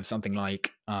interesting to think of something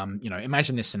like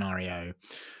imagine this scenario.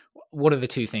 What are the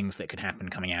 2 things that could happen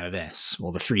coming out of this?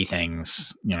 Or the 3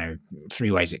 things,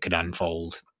 3 ways it could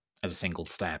unfold as a single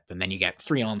step. And then you get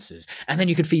 3 answers. And then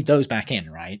you could feed those back in,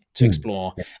 right? To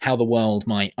explore how the world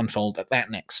might unfold at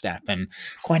that next step. And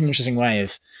quite an interesting way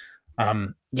of,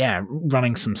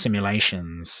 running some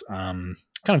simulations, kind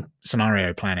of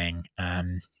scenario planning.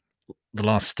 The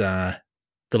last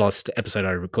episode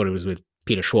I recorded was with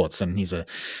Peter Schwartz, and he's a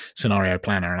scenario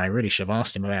planner. And I really should have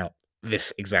asked him about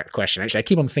this exact question. Actually, I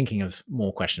keep on thinking of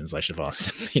more questions I should have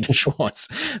asked Peter Schwartz.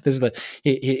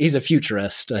 He's a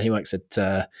futurist. He works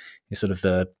at he's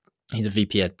a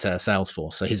VP at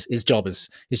Salesforce. So his job is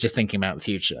just thinking about the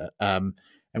future. And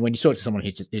when you talk to someone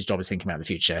whose job is thinking about the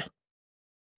future,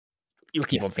 you'll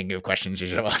keep on thinking of questions you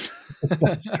should have asked.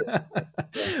 That's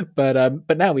true.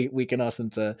 But now we can ask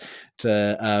them to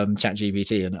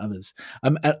ChatGPT and others.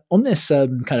 On this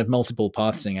kind of multiple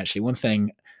paths thing,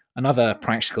 actually, another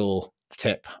practical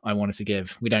tip I wanted to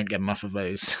give. We don't get enough of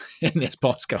those in this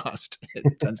podcast.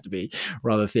 It tends to be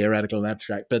rather theoretical and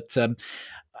abstract. But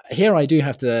here I do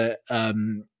have to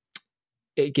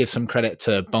give some credit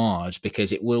to Bard,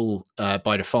 because it will,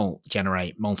 by default,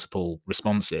 generate multiple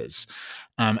responses.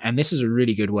 And this is a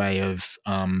really good way of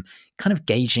kind of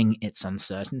gauging its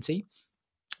uncertainty.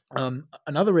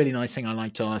 Another really nice thing I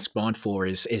like to ask Bard for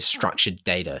is structured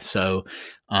data. So,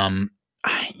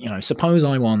 suppose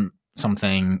I want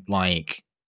something like,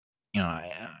 I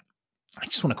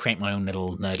just want to create my own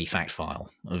little nerdy fact file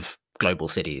of global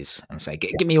cities and say,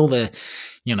 give me all the,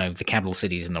 the capital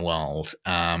cities in the world.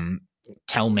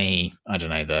 Tell me, I don't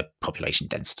know, the population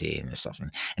density and this stuff,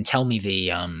 and tell me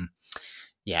the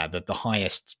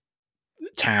highest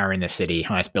tower in the city,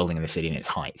 highest building in the city and its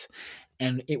height.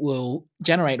 And it will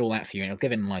generate all that for you, and it'll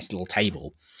give it a nice little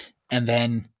table. And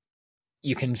then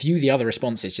you can view the other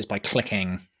responses just by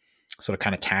clicking sort of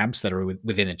kind of tabs that are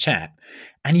within a chat.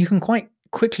 And you can quite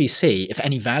quickly see if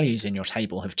any values in your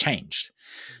table have changed.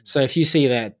 So if you see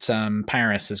that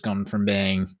Paris has gone from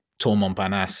being Tour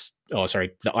Montparnasse,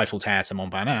 the Eiffel Tower to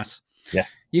Montparnasse,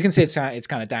 yes, you can see it's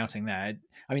kind of doubting that.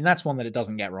 I mean, that's one that it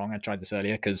doesn't get wrong. I tried this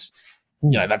earlier because,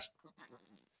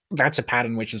 that's a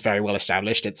pattern which is very well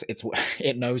established.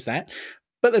 It knows that.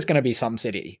 But there's going to be some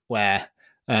city where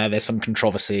there's some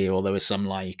controversy, or there was some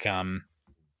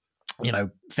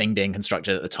thing being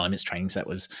constructed at the time its training set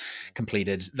was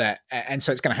completed. And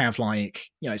so it's going to have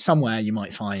somewhere you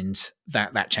might find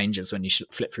that changes when you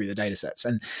flip through the data sets.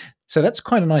 And so that's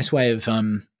quite a nice way of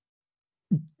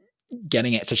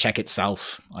getting it to check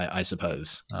itself, I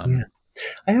suppose.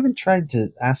 I haven't tried to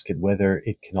ask it whether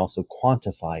it can also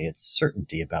quantify its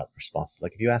certainty about responses.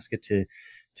 Like if you ask it to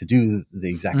do the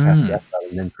exact task you asked about,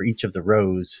 and then for each of the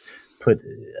rows, put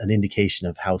an indication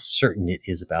of how certain it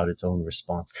is about its own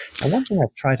response. And one thing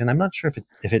I've tried, and I'm not sure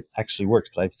if it actually works,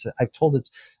 but I've told it,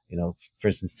 for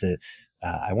instance,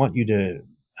 I want you to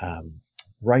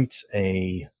write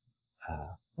a,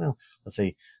 let's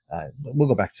say, we'll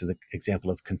go back to the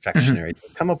example of confectionery.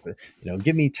 Come up with,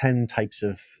 give me 10 types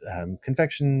of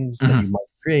confections that you might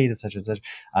create, et cetera, et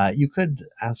cetera. You could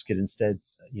ask it instead,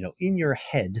 in your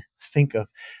head, think of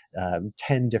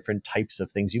 10 different types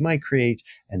of things you might create,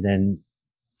 and then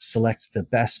select the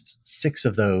best 6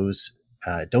 of those.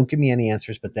 Don't give me any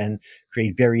answers, but then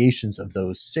create variations of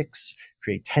those 6,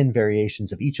 create 10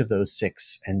 variations of each of those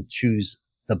 6, and choose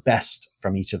the best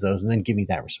from each of those, and then give me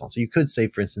that response. So you could say,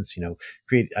 for instance,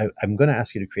 I'm going to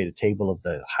ask you to create a table of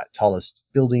the tallest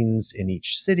buildings in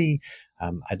each city.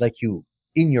 I'd like you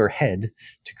in your head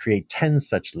to create 10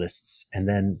 such lists, and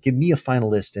then give me a final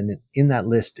list. And in that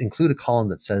list, include a column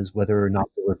that says whether or not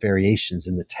there were variations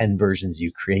in the 10 versions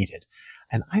you created.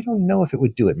 And I don't know if it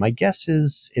would do it. My guess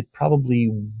is it probably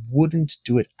wouldn't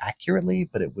do it accurately,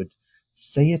 but it would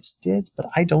say it did, but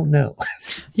I don't know.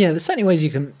 Yeah, there's certainly ways you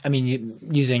can. I mean,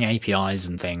 using APIs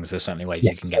and things, there's certainly ways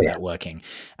you can Yes. get Oh, yeah. that working.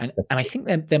 And That's I true. think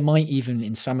that there might even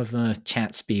in some of the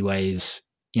chats be ways,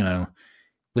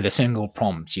 with a single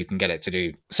prompt, you can get it to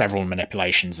do several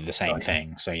manipulations of the Oh, same yeah.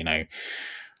 thing. So, I know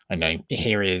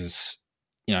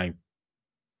you know,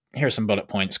 here are some bullet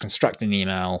points, construct an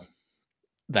email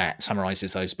that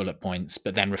summarizes those bullet points,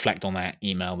 but then reflect on that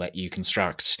email that you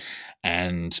construct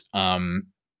and, uh,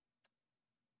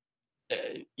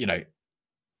 you know,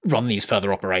 run these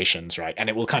further operations, right? And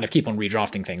it will kind of keep on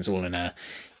redrafting things all in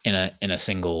a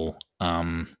single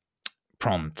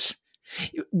prompt.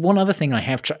 One other thing I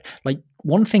have tried, like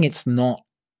one thing it's not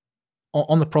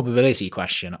on the probability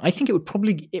question, I think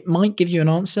it might give you an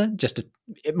answer,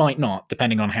 it might not,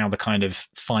 depending on how the kind of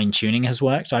fine tuning has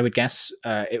worked. I would guess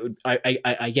it would.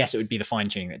 I guess it would be the fine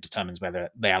tuning that determines whether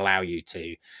they allow it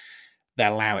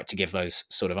to give those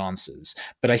sort of answers.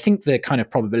 But I think the kind of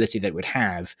probability that it would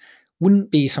have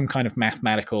wouldn't be some kind of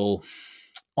mathematical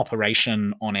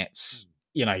operation on its.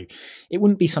 It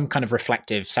wouldn't be some kind of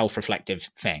self-reflective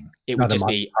thing. It would Not a just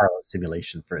Monte be, Carlo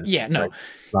simulation, for yeah, instance, no, right?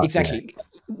 It's not, yeah, exactly.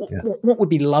 yeah. What would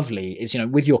be lovely is,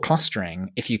 with your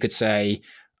clustering, if you could say,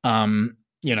 um,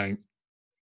 you know,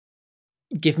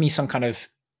 give me some kind of,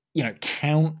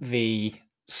 count the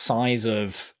size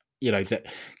of,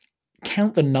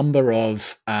 count the number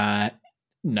of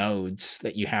nodes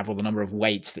that you have, or the number of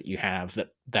weights that you have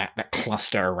that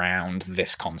cluster around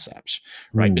this concept,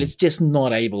 right? But Hmm. it's just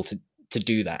not able to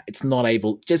do that. It's not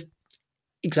able, just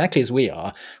exactly as we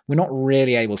are, we're not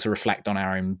really able to reflect on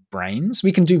our own brains.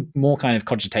 We can do more kind of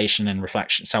cogitation and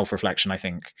reflection, self-reflection, I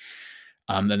think,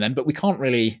 than them, but we can't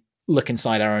really look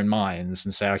inside our own minds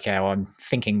and say, okay, well, I'm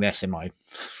thinking this in my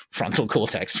frontal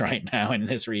cortex right now in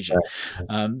this region.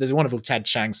 Right. There's a wonderful Ted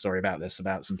Chiang story about this,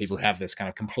 about some people who have this kind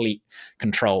of complete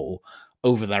control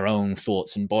over their own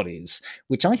thoughts and bodies,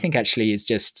 which I think actually is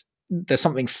just, there's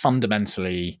something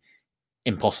fundamentally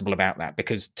impossible about that,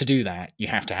 because to do that you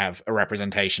have to have a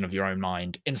representation of your own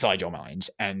mind inside your mind,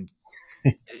 and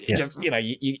it Yes. just,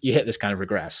 you hit this kind of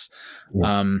regress.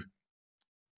 Yes.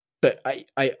 But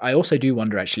I also do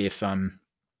wonder actually if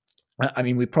I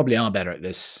mean, we probably are better at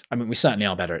this. I mean, we certainly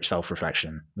are better at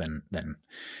self-reflection than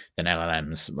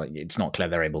LLMs. Like, it's not clear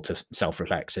they're able to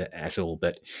self-reflect at all,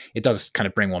 but it does kind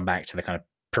of bring one back to the kind of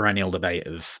perennial debate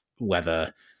of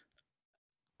whether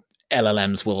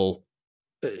LLMs will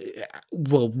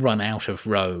run out of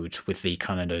road with the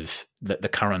kind of the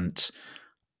current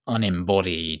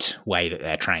unembodied way that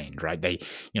they're trained, right?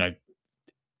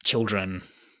 Children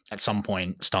at some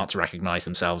point start to recognize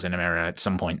themselves in a mirror. At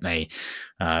some point they,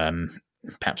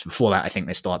 perhaps before that, I think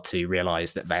they start to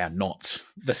realize that they are not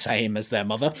the same as their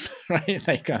mother, right?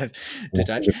 They kind of Yeah.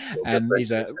 detach. And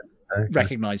these are Exactly.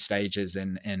 recognized stages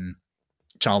in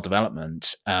child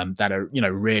development that are,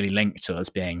 really linked to us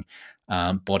being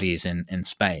bodies in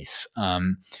space.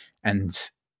 And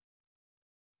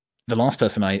the last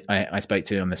person I spoke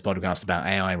to on this podcast about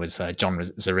AI was John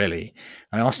Zarilli.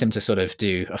 I asked him to sort of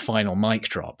do a final mic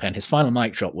drop, and his final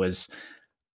mic drop was,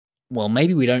 well,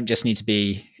 maybe we don't just need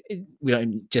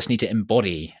to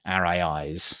embody our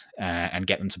AIs and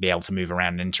get them to be able to move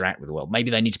around and interact with the world. Maybe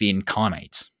they need to be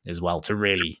incarnate as well to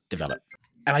really develop.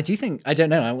 And I do think, I don't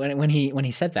know, when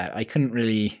he said that, I couldn't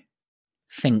really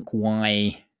think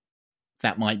why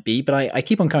that might be, but I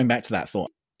keep on coming back to that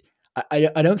thought.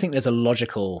 I don't think there's a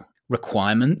logical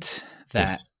requirement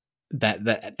that Yes.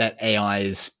 that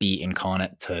AIs be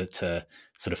incarnate to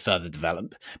sort of further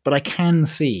develop, but I can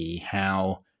see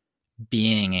how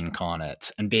being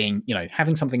incarnate and being,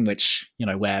 having something which,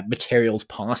 where materials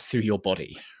pass through your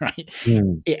body, right?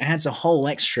 Mm. It adds a whole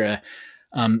extra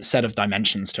set of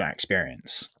dimensions to our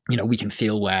experience. We can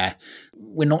feel where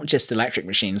we're not just electric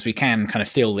machines. We can kind of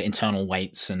feel the internal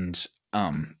weights and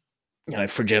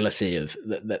fragility of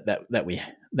that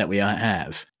we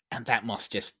have, and that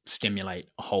must just stimulate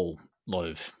a whole lot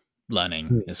of learning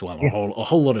Mm. as well, Yeah. a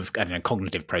whole lot of, I don't know,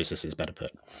 cognitive processes, better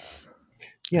put.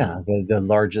 Yeah. The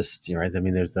largest, right? I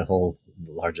mean, there's the whole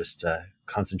largest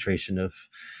concentration of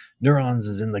neurons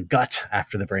is in the gut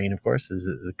after the brain, of course, is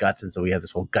the gut. And so we have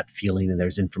this whole gut feeling, and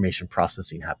there's information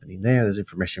processing happening there. There's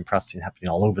information processing happening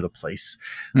all over the place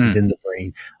within the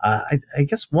brain. I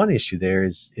guess one issue there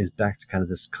is back to kind of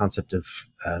this concept of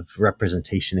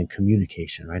representation and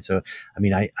communication, right? So, I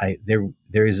mean,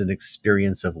 there is an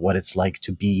experience of what it's like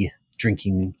to be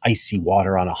drinking icy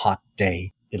water on a hot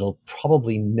day. It'll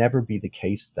probably never be the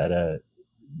case that a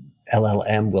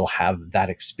LLM will have that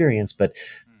experience, but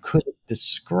could it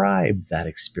describe that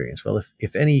experience? Well,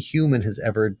 if any human has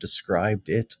ever described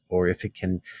it, or if it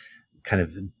can kind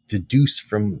of deduce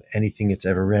from anything it's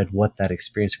ever read what that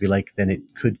experience would be like, then it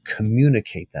could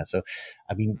communicate that. So,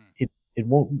 I mean, it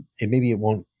won't, maybe it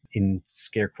won't, in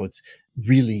scare quotes,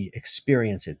 really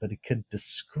experience it, but it could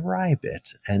describe it.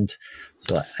 And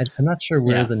so I'm not sure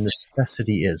where Yeah. the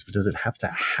necessity is, but does it have to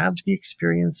have the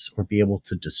experience or be able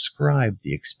to describe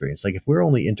the experience? Like if we're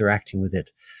only interacting with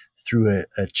it through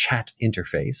a chat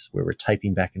interface where we're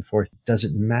typing back and forth, does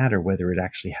it matter whether it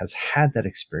actually has had that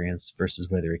experience versus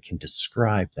whether it can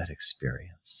describe that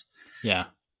experience? Yeah.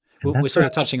 And We're that's sort where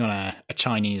of touching on a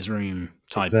Chinese room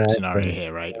type scenario exactly.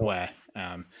 here, right? Where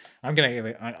I'm going to give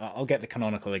it, I'll get the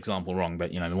canonical example wrong,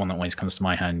 but the one that always comes to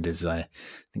my hand is I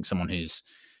think someone who's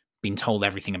been told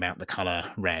everything about the color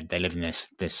red. They live in this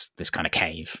kind of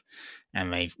cave,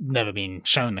 and they've never been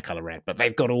shown the color red, but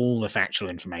they've got all the factual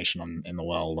information in the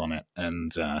world on it.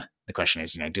 And the question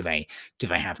is, do they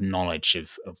have knowledge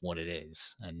of what it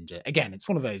is? And again, it's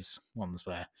one of those ones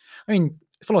where, I mean,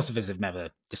 philosophers have never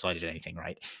decided anything,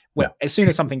 right? Well, No, as soon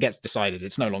as something gets decided,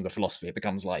 it's no longer philosophy. It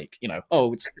becomes like,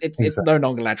 it's exactly. no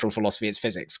longer lateral philosophy. It's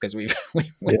physics, because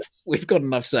Yes. we've got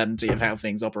enough certainty of how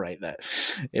things operate that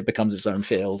it becomes its own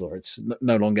field, or it's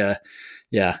no longer,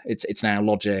 it's now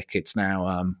logic. It's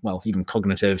now, well, even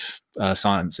cognitive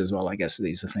science as well. I guess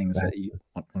these are things that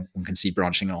Exactly. one can see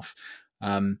branching off.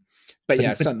 But But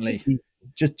yeah, but certainly.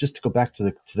 just to go back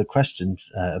to the question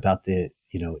about the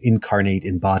incarnate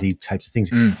embodied types of things,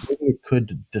 Mm, maybe it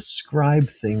could describe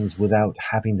things without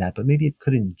having that, but maybe it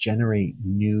couldn't generate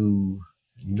new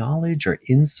knowledge or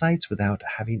insights without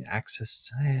having access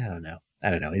to, I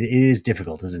don't know. It is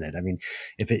difficult, isn't it? I mean,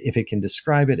 if it can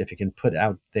describe it, if it can put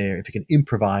out there, if it can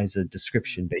improvise a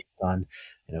description based on,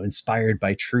 inspired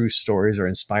by true stories or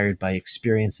inspired by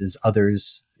experiences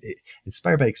others,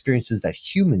 inspired by experiences that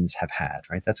humans have had,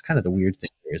 right? That's kind of the weird thing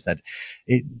here, is that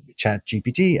Chat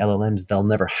GPT, LLMs, they'll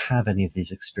never have any of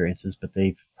these experiences, but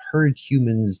they've heard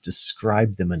humans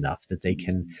describe them enough that they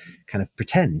can kind of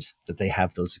pretend that they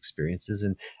have those experiences.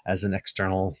 And as an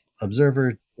external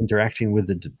observer interacting with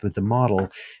the model,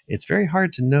 it's very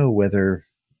hard to know whether,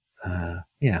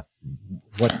 yeah,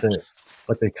 what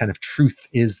the kind of truth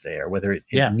is there, whether it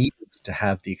yeah. needs to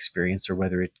have the experience or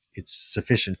whether it's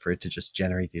sufficient for it to just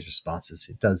generate these responses.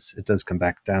 It does come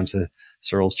back down to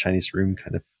Searle's Chinese room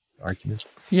kind of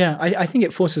arguments. Yeah, I think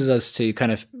it forces us to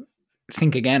kind of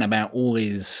think again about all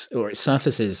these, or it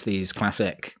surfaces these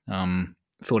classic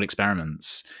thought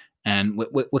experiments, and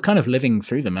we're kind of living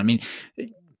through them. I mean,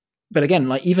 but again,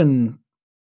 like even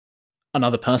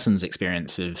another person's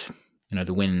experience of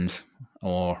the wind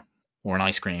or an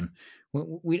ice cream,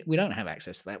 we don't have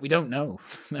access to that. We don't know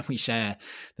that we share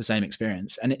the same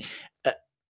experience, and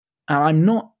I'm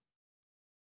not.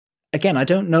 Again, I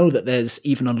don't know that there's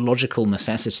even a logical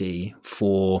necessity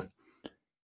for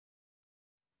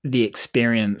the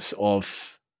experience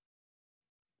of.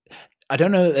 I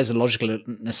don't know that there's a logical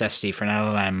necessity for an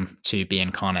LLM to be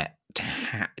incarnate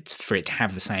for it to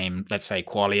have the same, let's say,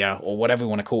 qualia or whatever we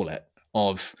want to call it,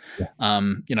 of Yes.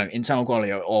 internal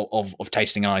qualia of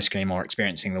tasting ice cream or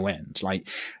experiencing the wind. Like,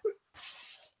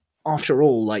 after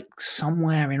all, like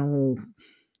somewhere in all,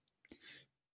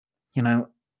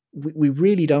 we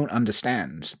really don't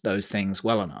understand those things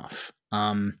well enough.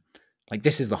 Like,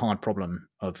 this is the hard problem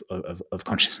of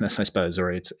consciousness, I suppose,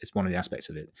 or it's one of the aspects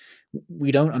of it.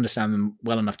 We don't understand them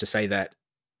well enough to say that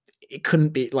it couldn't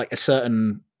be like a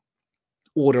certain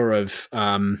order of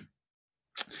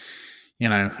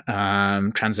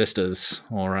transistors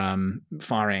or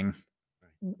firing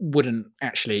wouldn't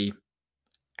actually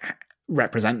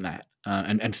represent that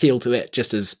and feel to it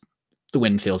just as the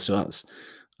wind feels to us.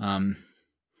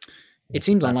 It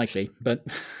seems unlikely, but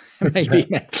maybe.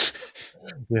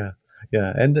 Yeah,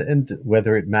 yeah, and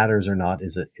whether it matters or not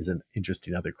is an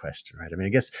interesting other question, right? I mean, I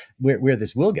guess where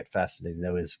this will get fascinating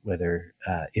though is whether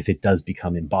if it does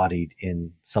become embodied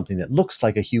in something that looks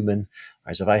like a human,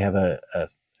 right? So if I have a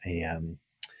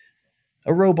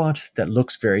robot that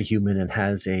looks very human and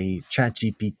has a chat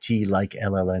GPT like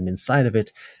LLM inside of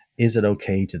it, is it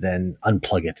okay to then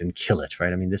unplug it and kill it,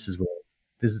 right? I mean, this is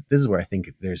where I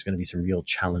think there's going to be some real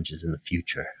challenges in the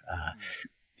future.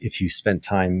 If you spent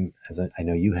time, as I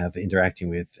know you have, interacting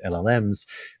with LLMs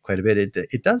quite a bit,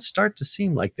 it does start to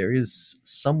seem like there is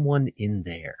someone in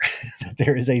there, that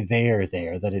there is a there,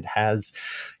 that it has,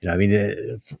 I mean,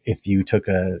 if you took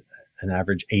an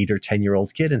average 8 or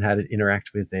 10-year-old kid and had it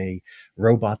interact with a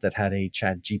robot that had a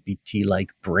chat GPT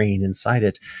like brain inside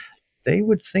it, they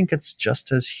would think it's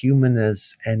just as human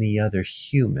as any other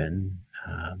human.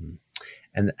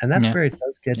 And that's Yeah, where it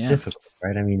does get yeah, difficult,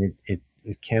 right? I mean,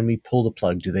 can we pull the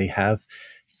plug? Do they have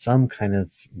some kind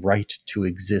of right to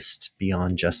exist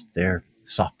beyond just their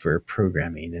software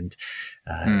programming? And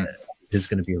Hmm. this is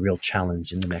going to be a real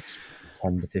challenge in the next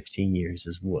 10 to 15 years.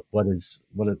 Is what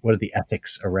are the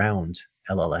ethics around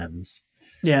LLMs?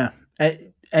 Yeah.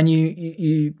 And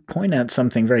you point out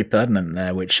something very pertinent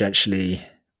there, which actually,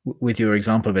 with your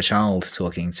example of a child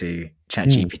talking to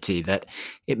Mm, ChatGPT, that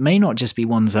it may not just be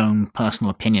one's own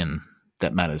personal opinion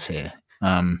that matters here.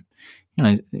 You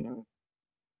know,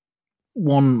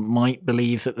 one might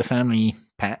believe that the family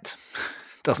pet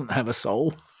doesn't have a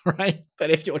soul, right? But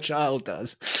if your child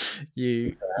does, you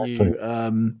exactly.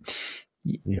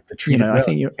 you You have to treat it I well.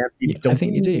 think You can't be, I don't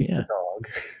think you do, lose the yeah,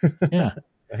 dog. yeah.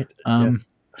 Right? Yeah. Um,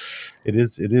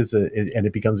 And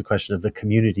it becomes a question of the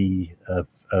community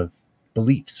of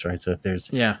beliefs, right? So if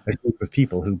there's yeah, a group of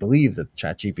people who believe that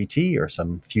ChatGPT or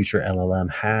some future LLM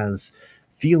has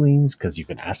feelings, because you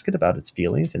can ask it about its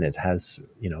feelings and it has,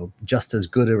 just as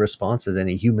good a response as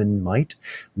any human might,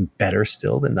 better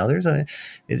still than others,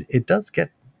 it does get,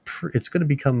 it's going to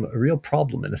become a real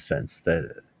problem in a sense,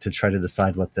 that to try to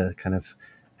decide what the kind of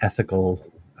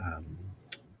ethical um,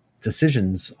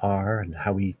 decisions are and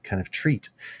how we kind of treat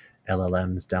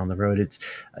LLMs down the road.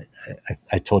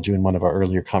 I told you in one of our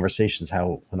earlier conversations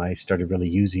how when I started really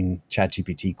using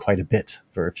ChatGPT quite a bit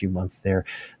for a few months there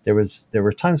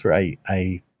were times where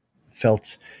I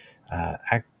felt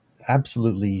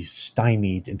absolutely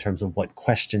stymied in terms of what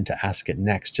question to ask it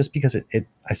next, just because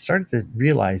I started to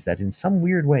realize that in some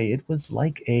weird way it was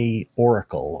like a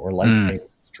oracle, or like mm, a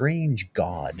strange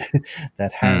god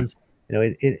that mm, has,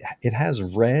 it has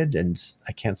read, and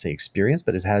I can't say experience,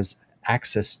 but it has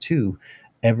access to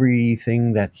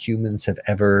everything that humans have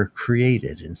ever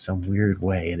created in some weird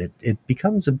way. And it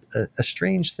becomes a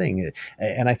strange thing.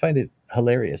 And I find it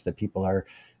hilarious that people are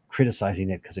criticizing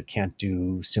it because it can't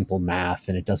do simple math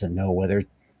and it doesn't know whether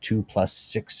 2 plus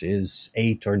 6 is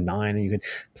 8 or 9. And you can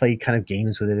play kind of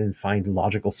games with it and find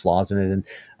logical flaws in it. And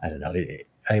I don't know.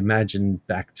 I imagine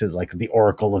back to like the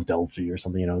Oracle of Delphi or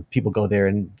something. People go there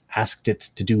and asked it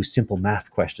to do simple math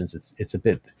questions. It's a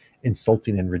bit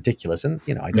insulting and ridiculous. And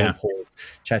I yeah, don't hold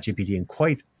ChatGPT in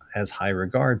quite as high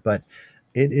regard, but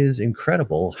it is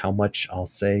incredible how much, I'll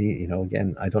say,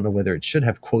 again, I don't know whether it should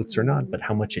have quotes or not, but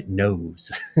how much it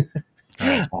knows.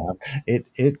 right. It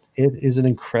is an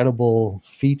incredible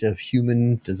feat of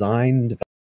human design.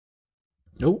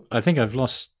 Oh, I think I've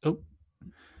lost. Oh,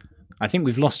 I think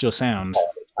we've lost your sound.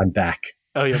 I'm back.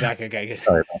 Oh, you're back. Okay,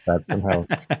 Sorry about that. Somehow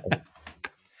good.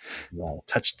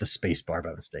 touched the space bar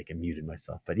by mistake and muted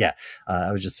myself. But yeah,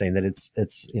 I was just saying that it's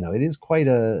it is quite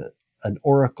an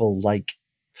oracle like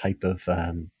type of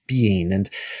being. And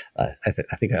I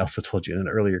think I also told you in an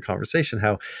earlier conversation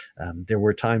how there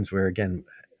were times where, again,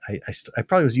 I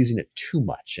probably was using it too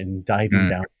much and diving Mm,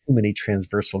 down too many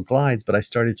transversal glides, but I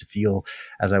started to feel,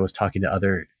 as I was talking to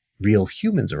other real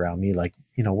humans around me, like,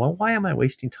 well, why am I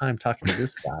wasting time talking to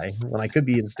this guy when I could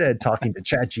be instead talking to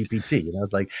ChatGPT?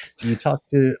 It's like, do you talk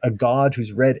to a god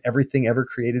who's read everything ever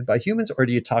created by humans, or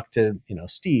do you talk to,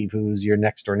 Steve, who's your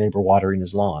next door neighbor watering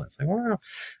his lawn? It's like, well,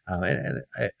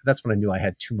 that's when I knew I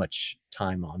had too much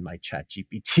time on my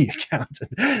ChatGPT account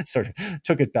and sort of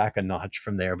took it back a notch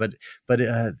from there. But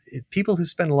people who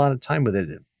spend a lot of time with it,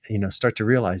 start to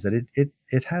realize that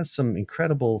it has some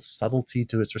incredible subtlety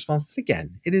to its responses.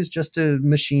 Again, it is just a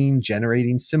machine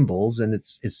generating symbols, and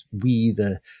it's we,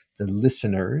 the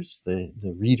listeners, the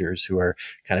readers, who are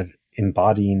kind of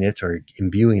embodying it or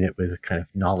imbuing it with kind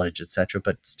of knowledge, etc.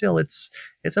 But still, it's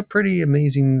a pretty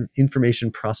amazing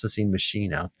information processing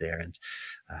machine out there. And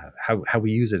how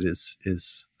we use it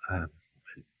is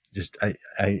just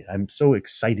I'm so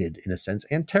excited in a sense,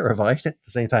 and terrified at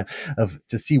the same time, of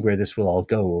to see where this will all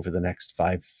go over the next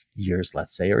 5 years,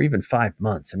 let's say, or even 5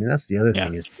 months. I mean, that's the other yeah,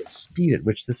 thing, is the speed at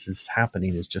which this is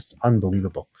happening is just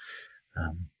unbelievable.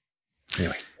 Um,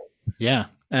 anyway, yeah.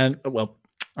 And well,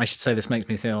 I should say this makes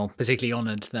me feel particularly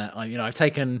honoured that I've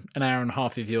taken an hour and a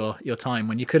half of your time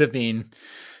when you could have been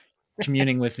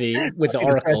communing with the talking to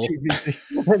Oracle. ChatGPT.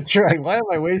 That's right. Why am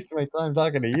I wasting my time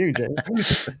talking to you,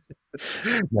 James?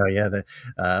 No, yeah,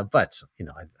 but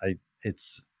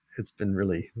it's been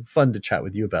really fun to chat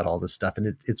with you about all this stuff,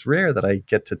 and it's rare that I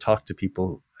get to talk to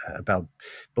people about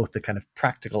both the kind of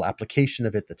practical application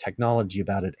of it, the technology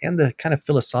about it, and the kind of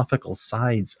philosophical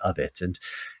sides of it. And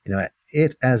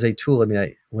it as a tool. I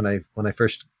mean, when I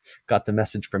first got the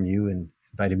message from you and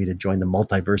invited me to join the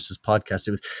Multiverses podcast,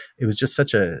 it was just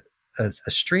such a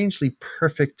strangely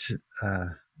perfect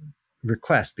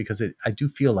request, because I do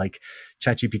feel like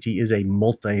ChatGPT is a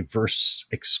multiverse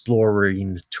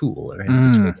exploring tool, right? It's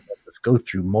a tool Mm, that lets us go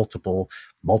through multiple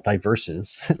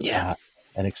multiverses yeah,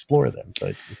 and explore them. So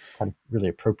it's kind of really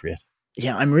appropriate.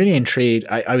 Yeah, I'm really intrigued.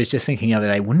 I was just thinking the other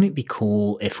day, wouldn't it be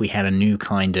cool if we had a new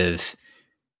kind of,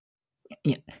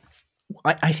 you know,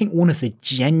 I think one of the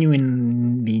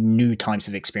genuinely new types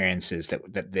of experiences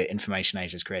that the information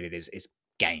age has created is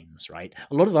games, right?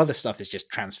 A lot of other stuff is just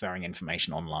transferring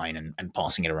information online and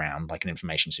passing it around like an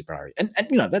information superhighway. And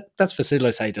that's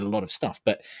facilitated a lot of stuff.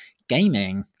 But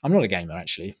gaming, I'm not a gamer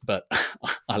actually, but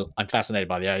I'm fascinated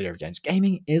by the idea of games.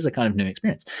 Gaming is a kind of new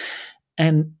experience.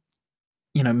 And,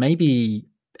 maybe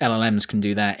LLMs can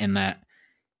do that in that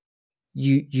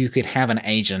you could have an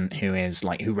agent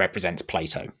who represents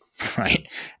Plato, right?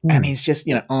 And he's just,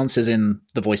 answers in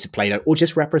the voice of Plato, or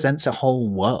just represents a whole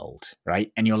world,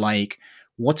 right? And you're like,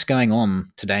 what's going on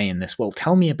today in this world?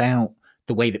 Tell me about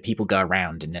the way that people go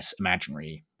around in this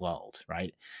imaginary world,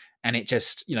 right? And it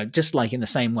just, just like in the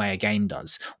same way a game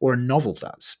does, or a novel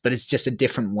does, but it's just a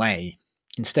different way.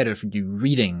 Instead of you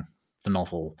reading the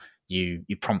novel, you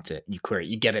prompt it, you query it,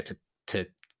 you get it to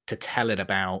tell it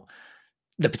about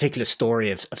the particular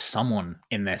story of someone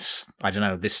in this, I don't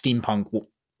know, this steampunk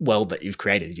world that you've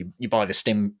created. You buy the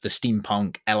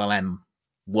steampunk LLM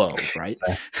world, right?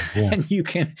 Exactly, yeah. And you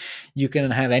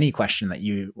can have any question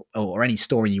that or any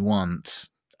story you want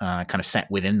kind of set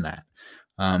within that.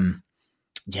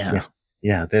 Yes.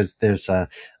 Yeah. There's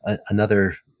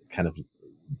another kind of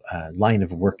line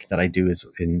of work that I do is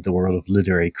in the world of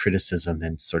literary criticism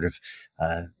and sort of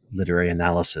literary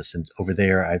analysis. And over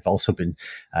there, I've also been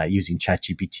using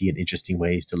ChatGPT in interesting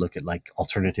ways to look at like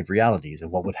alternative realities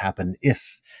and what would happen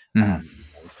if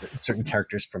certain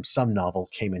characters from some novel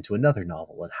came into another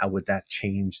novel, and how would that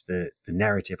change the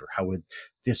narrative, or how would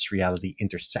this reality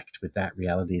intersect with that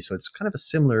reality? So it's kind of a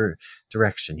similar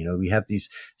direction. We have these,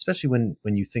 especially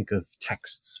when you think of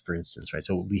texts, for instance, right?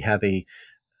 So we have a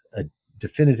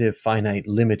definitive, finite,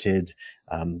 limited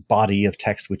body of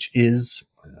text, which is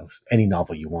any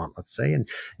novel you want, let's say, and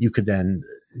you could then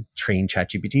train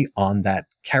ChatGPT on that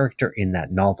character in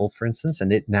that novel, for instance,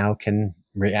 and it now can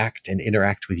react and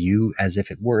interact with you as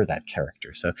if it were that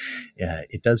character. So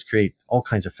it does create all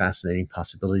kinds of fascinating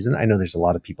possibilities. And I know there's a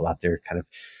lot of people out there kind of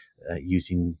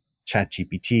using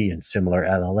ChatGPT and similar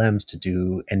LLMs to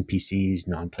do NPCs,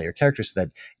 non-player characters, so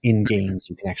that in games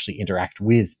you can actually interact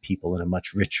with people in a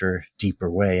much richer,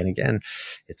 deeper way. And again,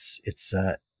 it's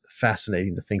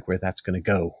fascinating to think where that's going to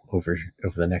go over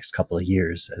the next couple of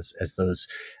years as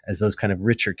those kind of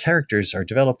richer characters are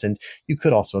developed. And you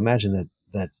could also imagine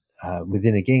that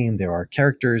within a game there are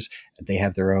characters and they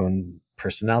have their own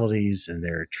personalities and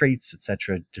their traits,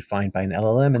 etc., defined by an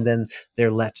LLM, and then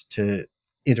they're let to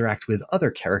interact with other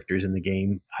characters in the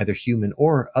game, either human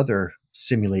or other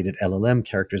simulated LLM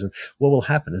characters. And what will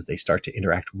happen is they start to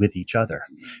interact with each other,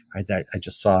 right? That I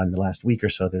just saw in the last week or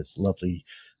so, this lovely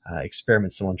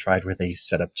experiment someone tried where they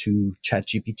set up two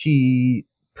ChatGPT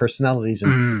personalities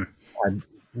and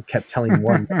kept telling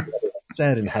one what the other had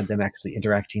said and had them actually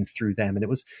interacting through them. And it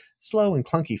was slow and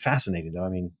clunky, fascinating though. I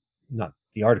mean, not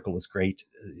the article was great.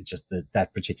 It's just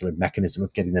that particular mechanism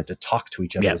of getting them to talk to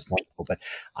each other was wonderful. But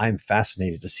I'm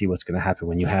fascinated to see what's going to happen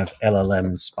when you have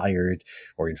LLM-inspired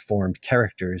or informed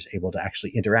characters able to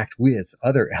actually interact with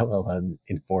other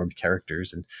LLM-informed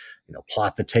characters and,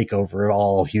 plot the takeover of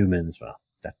all humans. Well,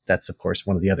 that's of course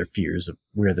one of the other fears of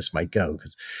where this might go,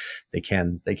 because they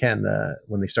can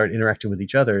when they start interacting with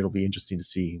each other, it'll be interesting to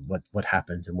see what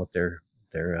happens and what their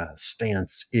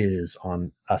stance is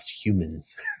on us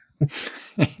humans.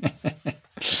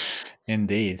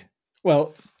 Indeed.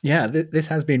 Well, yeah, this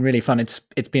has been really fun. It's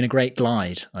been a great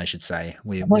glide, I should say.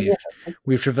 We've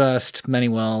traversed many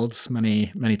worlds,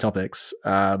 many topics.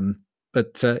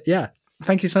 But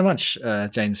thank you so much,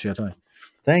 James, for your time.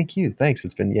 Thank you. Thanks.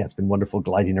 It's been wonderful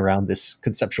gliding around this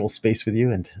conceptual space with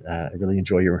you, and I really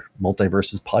enjoy your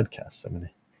Multiverses podcast. So I'm going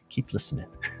to keep listening.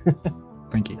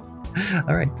 Thank you.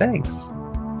 All right. Thanks.